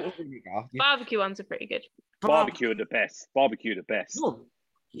got salt and vinegar. Barbecue ones are pretty good. Barbecue are the best. Oh,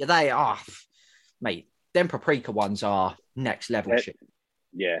 yeah, they are, mate. Them paprika ones are next level shit.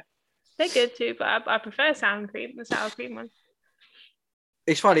 Yeah, they're good too, but I prefer sour cream, the sour cream one.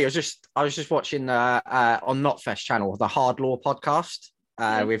 It's funny. I was just watching on Notfest channel the Hard Law podcast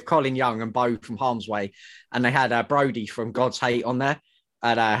with Colin Young and Bo from Harm's Way, and they had Brody from God's Hate on there,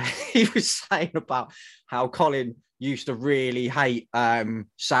 and he was saying about how Colin used to really hate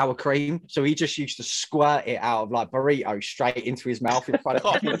sour cream, so he just used to squirt it out of like burritos straight into his mouth in front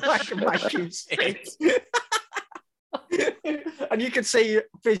of him and make him sick. And you could see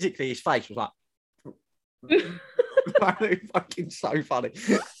physically his face was like. Fucking so funny.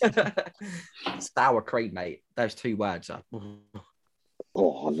 Sour cream, mate. Those two words are.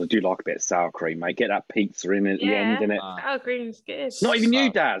 Oh, I do like a bit of sour cream, mate. Get that pizza in at the end, innit? Sour cream's good. Not even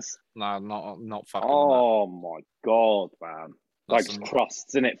you, Daz. No, not fucking. Oh my god, man! Like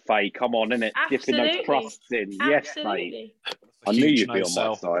crusts, innit, Faye? Come on, innit? Dipping those crusts in. Yes, mate. I knew you'd be on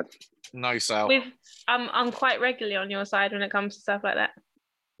my side. No sell. I'm quite regularly on your side when it comes to stuff like that.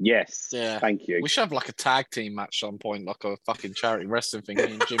 Yes. Yeah. Thank you. We should have like a tag team match some point, like a fucking charity wrestling thing. Me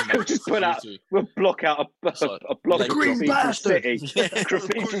and Jim just put out. We'll block out a block of Cathedral City.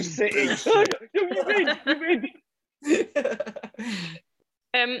 Cathedral City. You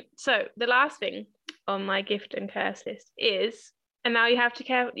win. So the last thing on my gift and curse list is, and now you have to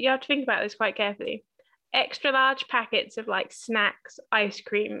think about this quite carefully. Extra large packets of like snacks, ice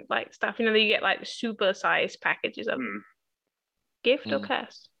cream, like stuff. You know, you get like super sized packages of them. Gift or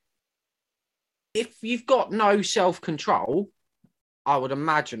curse? If you've got no self-control, I would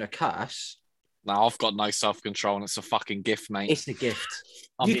imagine a curse. No, I've got no self-control and it's a fucking gift, mate. It's a gift.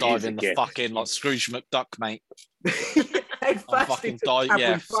 I'm diving the fucking like Scrooge McDuck, mate. I'm fucking diving.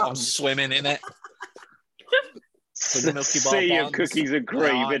 Yeah, I'm swimming in it. Sea of cookies and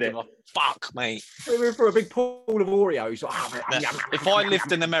cream, innit? Fuck, mate. Swimming through a big pool of Oreos. If I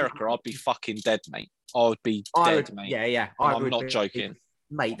lived in America, I'd be fucking dead, mate. I would be dead, mate. Yeah. I'm not joking.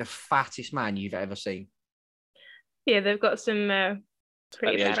 Mate, the fattest man you've ever seen. Yeah, they've got some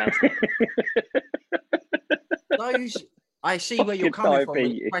pretty badass. Those, I see where you're coming from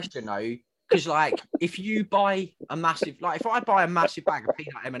with the question, though. Because, like, if you buy a massive, like, if I buy a massive bag of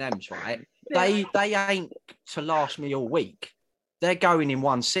peanut M&Ms, right, they ain't to last me all week. They're going in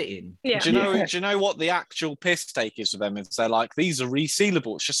one sitting. Yeah. Do you know what the actual piss take is with them? Is they're like, these are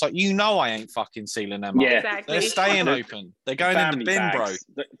resealable. It's just like, I ain't fucking sealing them up. Yeah, exactly. They're staying open. They're going in the bin, bags,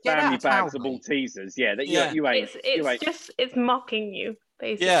 bro. Family bags of Maltesers. Yeah, you ain't. It's mocking you,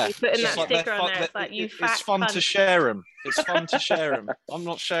 basically. Yeah. Putting that sticker on there. It's like, you fat It's fun cunt. to share them. It's fun to share them. I'm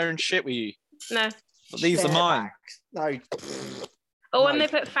not sharing shit with you. No. But these are mine. No. Or when they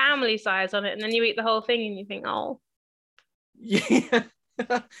put family size on it and then you eat the whole thing and you think, oh. Yeah.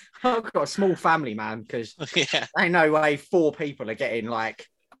 I've got a small family, man, because Yeah. ain't no way 4 people are getting like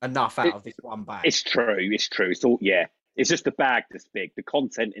enough out of this one bag. It's true. It's all It's just the bag that's big. The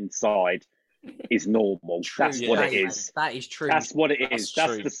content inside is normal. True, That's what it is. That is true. That's what it is.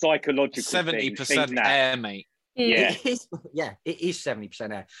 That's the psychological 70% air, mate. Yeah. It is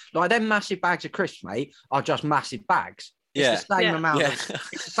 70% air. Like them massive bags of crisps, mate, are just massive bags. It's the same amount. It's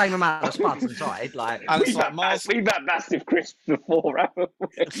the same amount of spuds inside. Like, and we've had massive crisps before, haven't we?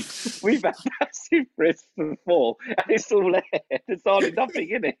 We've had massive crisps before, and it's all air. There's hardly nothing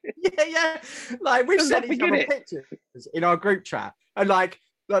in it. Yeah. Like we've sent each other pictures in our group chat, and like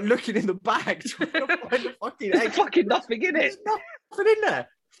looking in the bag, trying to find the fucking egg. Fucking nothing in it. There's nothing in there.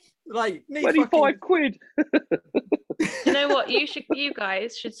 Like 25 quid. You know what? You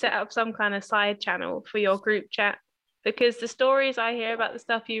guys should set up some kind of side channel for your group chat, because the stories I hear about the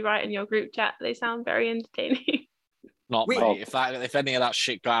stuff you write in your group chat, they sound very entertaining. Not mate. If any of that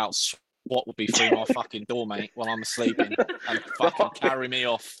shit got out, what would be through my fucking door, mate, while I'm sleeping and fucking carry me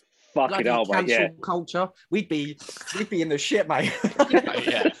off. Fucking hell, mate. Yeah. Culture. We'd be in the shit, mate.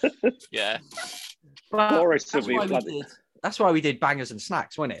 Yeah. Boris That's would be why bloody. That's why we did bangers and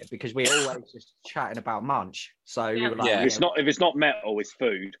snacks, wasn't it? Because we're always just chatting about munch. So we were like, if it's not metal, it's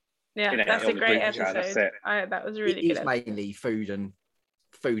food. Yeah, that's a great episode. That was really good. It's mainly food and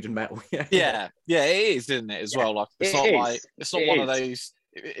metal. Yeah, it is, isn't it? As well, like it's not one of those.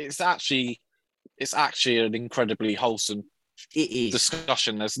 It's actually an incredibly wholesome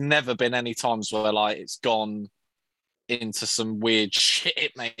discussion. There's never been any times where like it's gone into some weird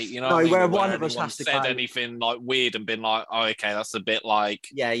shit, mate. You know, where one of us has to said anything like weird and been like, oh, okay, that's a bit like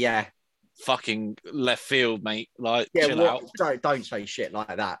fucking left field, mate. Like, chill out. Don't say shit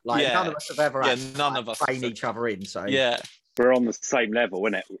like that. Like none of us have ever none of us train each other in. So we're on the same level,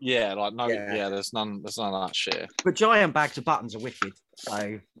 isn't it? Yeah, like there's none of that shit. But giant bags of buttons are wicked.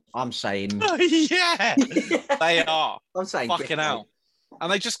 So I'm saying, they are. I'm saying, fucking hell. And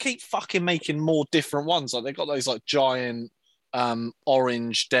they just keep fucking making more different ones. Like they've got those like giant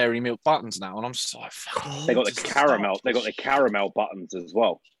orange dairy milk buttons now, and I'm just like, they got the caramel. They got the caramel buttons as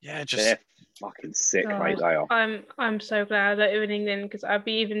well. Yeah, they're fucking sick, mate. They are. I'm so glad I live in England, because I'd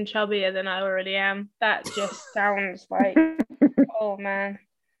be even chubbier than I already am. That just sounds like, oh man.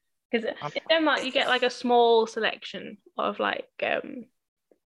 Because in Denmark you get like a small selection of like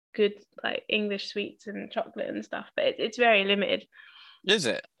good like English sweets and chocolate and stuff, but it's very limited. Is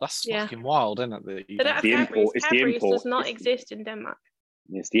it? That's fucking wild, isn't it? The import. It's the import. Does not exist in Denmark.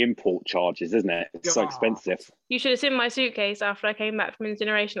 It's the import charges, isn't it? It's so expensive. You should have seen my suitcase after I came back from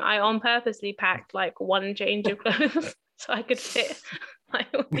incineration. I on purposely packed like one change of clothes so I could fit like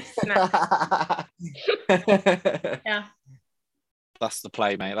all these snacks. Yeah. That's the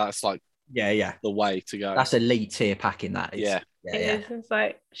play, mate. That's like the way to go. That's elite tier packing. That is. Yeah. It's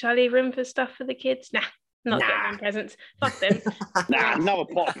like, shall I leave room for stuff for the kids? Nah. Not getting them presents. Fuck them. Another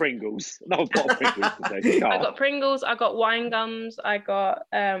pot of Pringles. Another pot of Pringles today. I got Pringles. I got wine gums. I got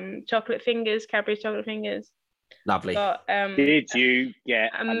chocolate fingers, Cadbury's chocolate fingers. Lovely. Did you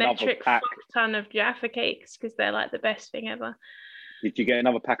get a another metric pack? Ton of Jaffa cakes, because they're like the best thing ever. Did you get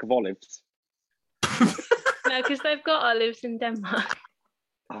another pack of olives? No, because they've got olives in Denmark.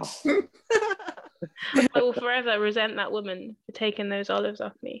 I will forever resent that woman for taking those olives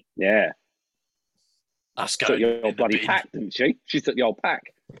off me. Yeah. That's took your bloody pack, didn't she? She took the old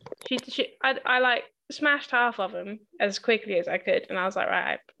pack. I like smashed half of them as quickly as I could, and I was like,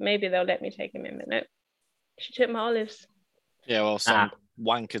 right, maybe they'll let me take them in. But no, she took my olives. Yeah, well, some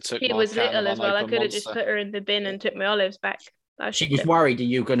wanker took. She was little as well. I could have just put her in the bin and took my olives back. She was worried that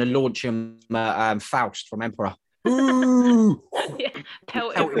you were going to launch him Faust from Emperor. Ooh!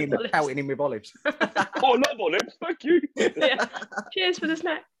 pelting him with olives. Oh, I love olives. Thank you. Yeah. Cheers for the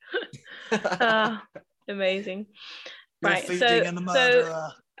snack. Amazing. Right,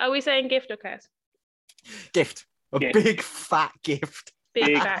 so are we saying gift or curse? Gift. Big fat gift.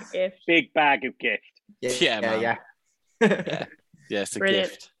 Big fat gift. Big bag of gift. Yeah, it's a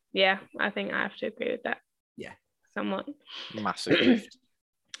gift. Yeah, I think I have to agree with that. Yeah. Somewhat. Massive gift.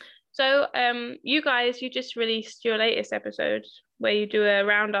 So you guys, you just released your latest episode where you do a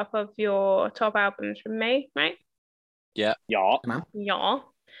roundup of your top albums from May, right? Yeah. Yeah.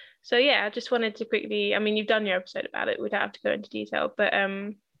 So yeah, I just wanted to quickly, I mean, you've done your episode about it, we don't have to go into detail, but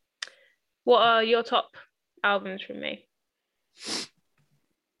what are your top albums from May?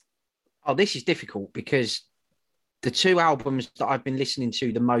 Oh, this is difficult because the 2 albums that I've been listening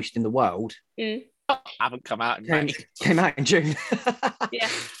to the most in the world haven't come out in May. Came out in June. Yeah.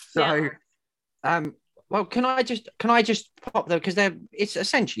 So well, can I just pop though, because it's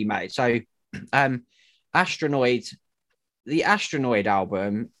essentially May. So Astronoid, the Astronoid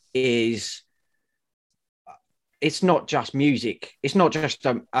album is. It's not just music. It's not just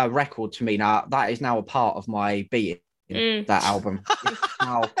a record to me now. That is now a part of my being. That album.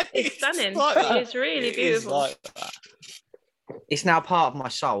 It's stunning. Like that. It's really beautiful. Like that. It's now part of my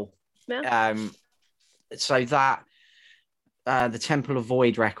soul. Yeah. So that the Temple of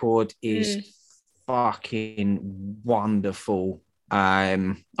Void record is fucking wonderful.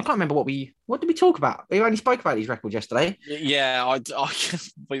 I can't remember what did we talk about? We only spoke about these records yesterday. Yeah, but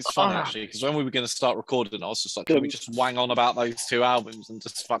it's funny actually because when we were going to start recording, I was just like, can we just wang on about those two albums and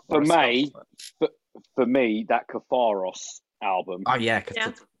just fuck for me, that Catharsis album. Oh yeah,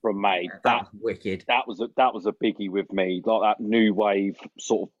 from May. That was wicked. That was a biggie with me. Like that new wave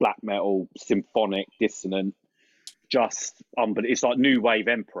sort of black metal, symphonic, dissonant. Just but it's like new wave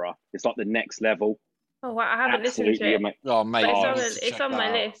Emperor. It's like the next level. Oh, wow, I haven't listened to it. Oh, mate, it's on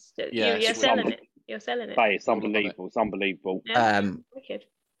my list. Yeah, you're selling it. You're selling it. It's unbelievable. It's unbelievable. Yeah, wicked.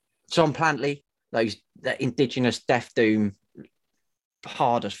 John Plantley, that indigenous death doom,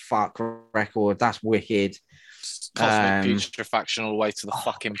 hard as fuck record. That's wicked. Cosmic Putrefaction all the way to the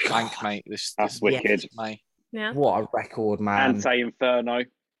fucking bank, mate. That's wicked. Mate. Yeah. What a record, man. Ante Inferno.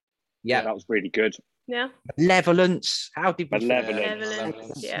 Yeah, that was really good. Yeah. Malevolence. How did we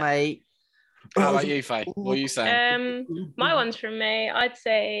Malevolence, yeah. Mate. How about you, Faye? What are you saying? My one's from May. I'd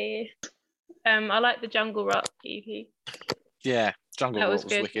say I like the Jungle Rock EP. Yeah, Jungle Rock was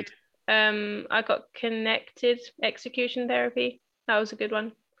wicked. I got Connected Execution Therapy. That was a good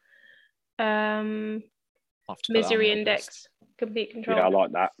one. Misery Index, Complete Control. Yeah, I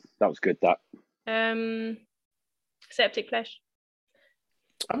like that. That was good. That. Septic Flesh.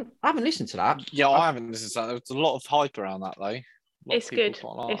 I haven't listened to that. Yeah, I haven't listened to that. There's a lot of hype around that though. It's good.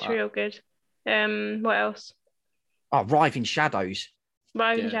 It's real good. What else? Oh, Writhing Shadows.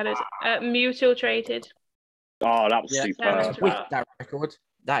 Shadows. Mutiltrated. Oh, that was superb. That record.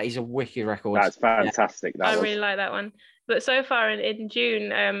 That is a wicked record. That's fantastic. I really like that one. But so far in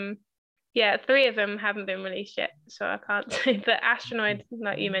June, 3 of them haven't been released yet, so I can't say. But Astronoid,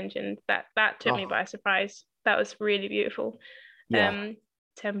 like you mentioned, that took me by surprise. That was really beautiful. Yeah.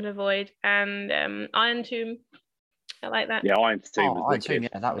 Temple of Void and Iron Tomb. I like that. Yeah, Iron Tomb was wicked.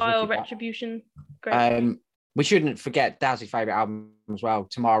 Yeah, that was Vile wicked. Retribution. Great. We shouldn't forget Daz's favourite album as well,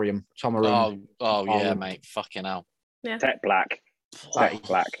 Tomarium. Oh yeah, mate. Fucking hell. Yeah. Tech Black. Tech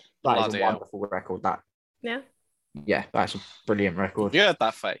Black. That is a wonderful record. That. Yeah. Yeah, that's a brilliant record. You heard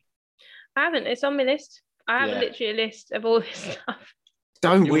that, Faye? I haven't. It's on my list. I have literally a list of all this stuff.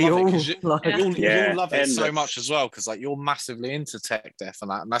 Don't we all? You'll love it so much as well because like you're massively into tech death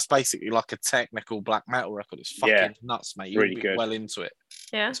and that's basically like a technical black metal record. It's fucking nuts, mate. You'll be well into it.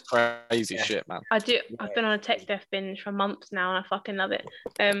 Yeah, it's crazy shit, man. I've been on a tech death binge for months now, and I fucking love it.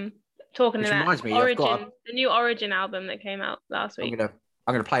 Talking to that Origin, the new Origin album that came out last week. I'm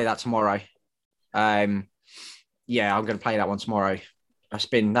gonna play that tomorrow. I'm gonna play that one tomorrow. That's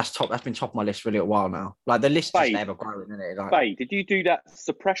been top of my list for a little while now. Like the list is never growing, isn't it? Like, Faye, did you do that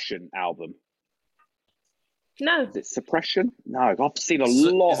Suppression album? No. Is it Suppression? No, I've seen a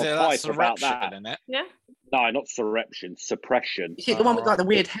lot of hype about that. In it? Yeah. No, not Surreption, Suppression. Is it the one with like the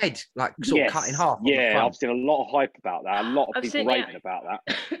weird head, like sort of cut in half? Yeah, I've seen a lot of hype about that. A lot of people raving about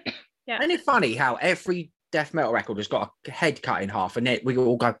that. Yeah. Isn't it funny how every death metal record has got a head cut in half, and then we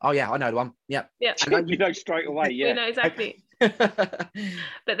all go, "Oh yeah, I know the one." Yep. Yeah. You know straight away. Yeah. You know exactly. But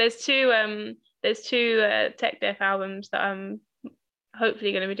there's two tech death albums that I'm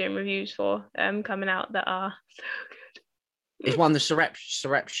hopefully going to be doing reviews for coming out that are so good. Is one the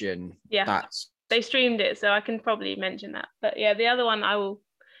Surreption? Yeah. They streamed it, so I can probably mention that. But yeah, the other one I will.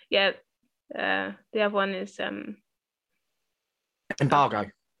 Yeah. The other one is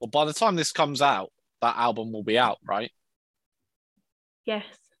Embargo. Well, by the time this comes out, that album will be out, right? Yes.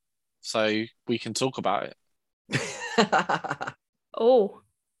 So we can talk about it. Oh.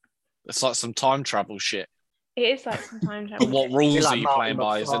 It's like some time travel shit. It is like some time travel. What rules are you playing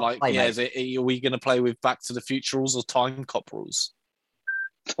by? Is it like, are we going to play with Back to the Future rules or Time Cop rules?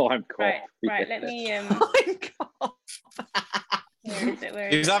 Time Cop. Right, let me... Time Cop.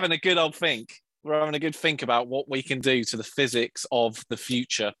 He's having a good old think. We're having a good think about what we can do to the physics of the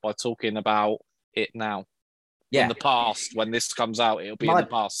future by talking about it now. Yeah. In the past, when this comes out, it'll be in the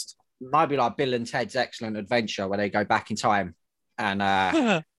past. Might be like Bill and Ted's Excellent Adventure, where they go back in time and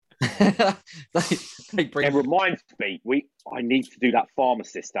they bring. It reminds me, I need to do that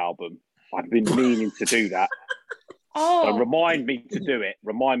Pharmacist album. I've been meaning to do that. So remind me to do it.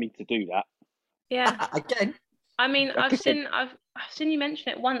 Remind me to do that. Yeah. Again. I mean, I've seen you mention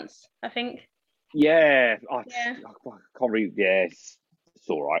it once, I think. Yeah. I can't read. Yeah, it's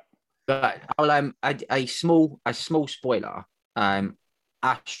all right. But a small spoiler.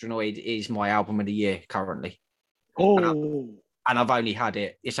 Astronoid is my album of the year currently, Oh, and I've only had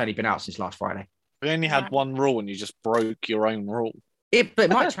it. It's only been out since last Friday. We only had Right. one rule, and you just broke your own rule. But it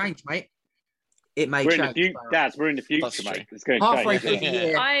might change, mate. It may we're in the change. future, Dad. We're in the That's future, true. mate. It's going to Halfway change. through the Yeah.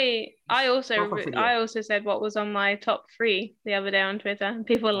 year. I Halfway through the year. also said what was on my top 3 the other day on Twitter, and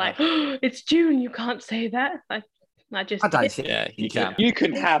people were like, oh, "It's June, you can't say that." I just I don't did. think. Yeah, you can. You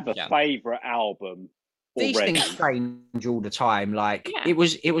can have a Yeah. favourite album These already. things change all the time. Like Yeah. it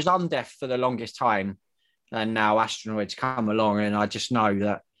was Undeaf for the longest time, and now Astronoids come along, and I just know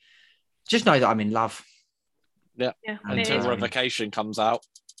that I'm in love. Yeah, And, it Until is. Revocation comes out.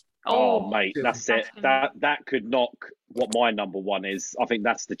 Oh, mate, good. that's it. That could knock what my number one is. I think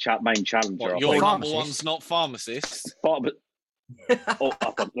that's the main challenger. What, I your think. number Pharmacist. one's not Pharmacist. But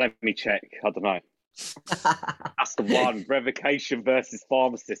let me check. I don't know. That's the one. Revocation versus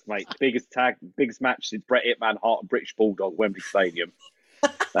Pharmacist, mate. Biggest match since Bret Hitman Hart and British Bulldog, Wembley Stadium.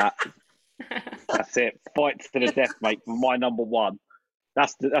 That's it. Fights to the death, mate. For my number one.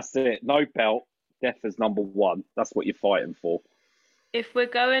 That's it. No belt. Death is number one. That's what you're fighting for. If we're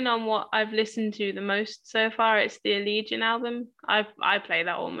going on what I've listened to the most so far, it's the Allegiant album. I play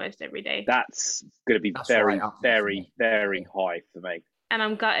that almost every day. That's going to be That's very, right up there for very, me. very high for me. And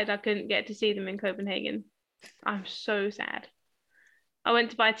I'm gutted I couldn't get to see them in Copenhagen. I'm so sad. I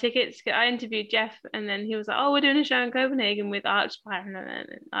went to buy tickets. I interviewed Jeff, and then he was like, "Oh, we're doing a show in Copenhagen with Archspire." And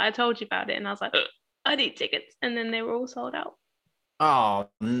I told you about it, and I was like, "I need tickets," and then they were all sold out. Oh,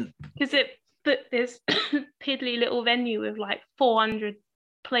 Because this piddly little venue with like 400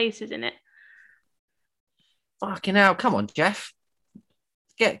 places in it. fucking hell! Come on, Jeff.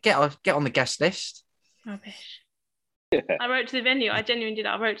 Get on the guest list. Rubbish. I wrote to the venue. I genuinely did.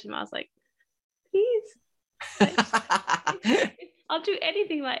 I wrote to him. I was like, please. I'll do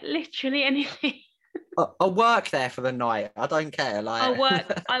anything, like literally anything. I'll work there for the night. I don't care. Like I'll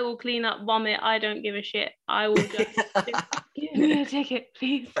work. I will clean up vomit. I don't give a shit. I will just give me a ticket,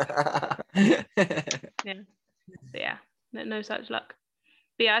 please. Yeah. No such luck.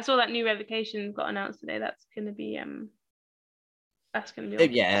 But yeah, I saw that new Revocation got announced today. That's gonna be awesome.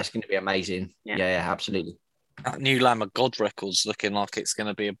 Yeah, it's going to be amazing. Yeah. Yeah, absolutely. That new Lamb of God record's looking like it's going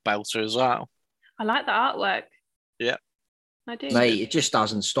to be a belter as well. I like the artwork. Yeah. I do. Mate, it just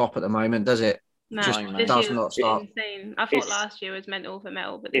doesn't stop at the moment, does it? No, just this does year not was stop. insane. I thought last year was mental for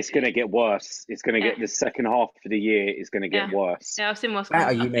metal, but It's going to get worse. It's going to get the second half of the year is going to get worse. Yeah, I've seen what's Better,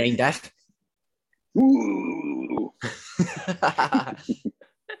 coming you up. mean, Death? Ooh.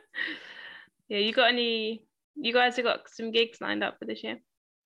 Yeah, you guys have got some gigs lined up for this year?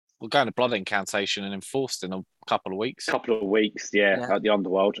 We're going to Blood Incantation and Enforced in a couple of weeks. Couple of weeks, yeah, at the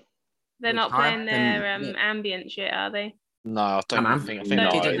Underworld. They're not playing their ambient shit, are they? No, I don't man. think. I No,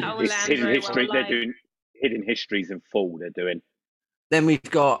 think that no. will It's land hidden very history. well They're live. doing hidden histories in full. They're doing. Then we've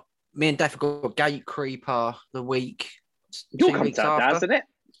got me and Def have got Gate Creeper the week. You'll 2 come weeks to that, after. hasn't it?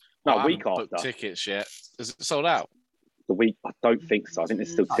 No, I a week haven't booked after. tickets yet. Is it sold out? The week. I don't think so. I think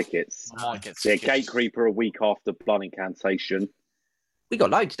there's still tickets. I might get Yeah, tickets. Gate Creeper a week after Blood Incantation. We got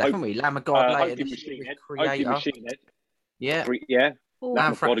loads, haven't we? Lamb of God later. Hopefully this year Machine with Head. Creator. Hopefully Machine Head. Yeah. Yeah. Ooh.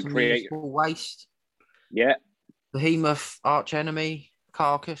 Lamb of God Anthrax and and Creator. Municipal Waste. Yeah. Behemoth, Arch Enemy,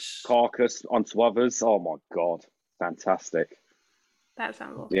 Carcass. Carcass, Unto Others. Oh my God. Fantastic. That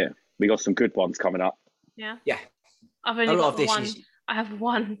sounds awesome. Yeah. We got some good ones coming up. Yeah. Yeah. I've A only lot got of this one. is. I have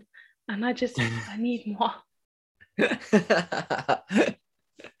one, and I need more.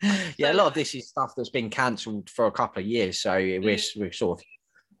 Yeah, a lot of this is stuff that's been cancelled for a couple of years, so we're sort of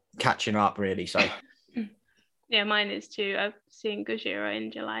catching up, really. So Yeah, mine is too. I've seen Gojira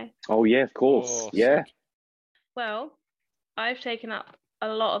in July. Oh yeah, of course. Oh, yeah. Well, I've taken up a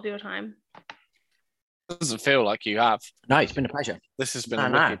lot of your time. Doesn't feel like you have. no, it's been a pleasure. This has been No, a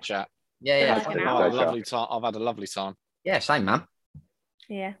no. wicked chat. Yeah, Like an I've hour. had a lovely time. I've had a lovely time. yeah, same man.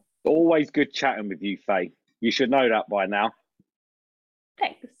 Yeah. Always good chatting with you, Faye. You should know that by now.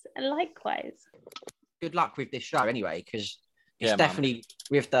 Thanks. Likewise. Good luck with this show, anyway, because it's Yeah, man. definitely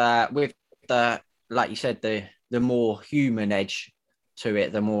with the like you said, the more human edge to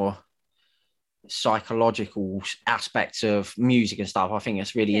it, the more psychological aspects of music and stuff. I think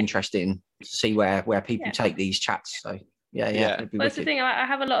it's really interesting to see where people take these chats. So yeah. it'd be Well, that's the wicked. thing. I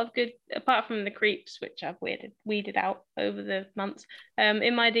have a lot of good, apart from the creeps, which I've weeded out over the months.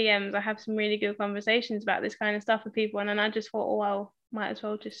 In my DMs, I have some really good conversations about this kind of stuff with people, and then I just thought, oh well, might as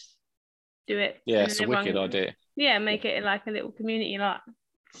well just do it. Yeah, And it's then a wicked everyone- idea. Yeah, make it like a little community, like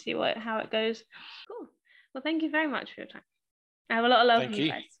see how it goes. Cool. Well, thank you very much for your time. I have a lot of love Thank for you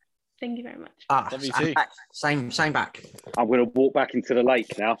you. guys. Thank you very much. Love you too. Same back. I'm going to walk back into the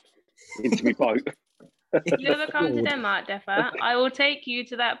lake now. into my boat. You ever come to Denmark, Deffa? I will take you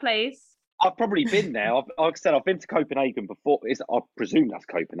to that place. I've probably been there. Like I said, I've been to Copenhagen before. I presume that's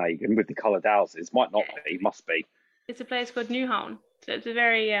Copenhagen with the coloured houses. Might not be. Must be. It's a place called Nyhavn. So it's a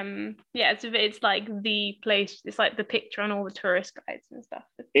very it's like the place. It's like the picture on all the tourist guides and stuff.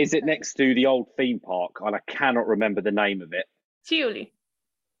 Is it next to the old theme park? And I cannot remember the name of it. Tivoli.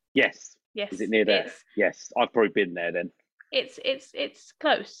 Yes. Yes. Is it near there? Yes. I've probably been there then. It's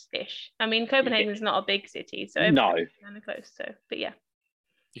close-ish. I mean, Copenhagen's not a big city, so no, kind of close. So, but yeah,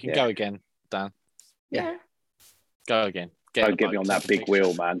 you can go again, Dan. Yeah, go again. Don't get me on that big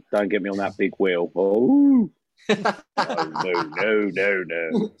wheel, man. Don't get me on that big wheel. Oh. No.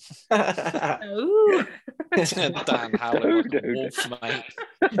 Ooh. Dan howling like a wolf, mate.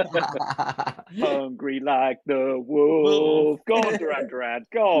 Hungry like the wolf. Go on, Duran.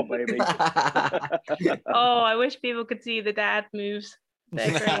 Go on, baby. Oh, I wish people could see the dad moves. They're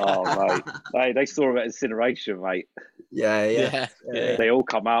great. Oh, mate. Hey, they saw him at incineration, mate. Yeah. They all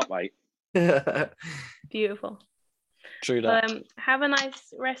come out, mate. Beautiful. True that. Have a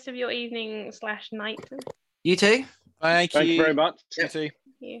nice rest of your evening/night. You too. Thank you very much. You too. Thank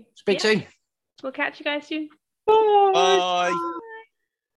you. Speak soon. We'll catch you guys soon. Bye.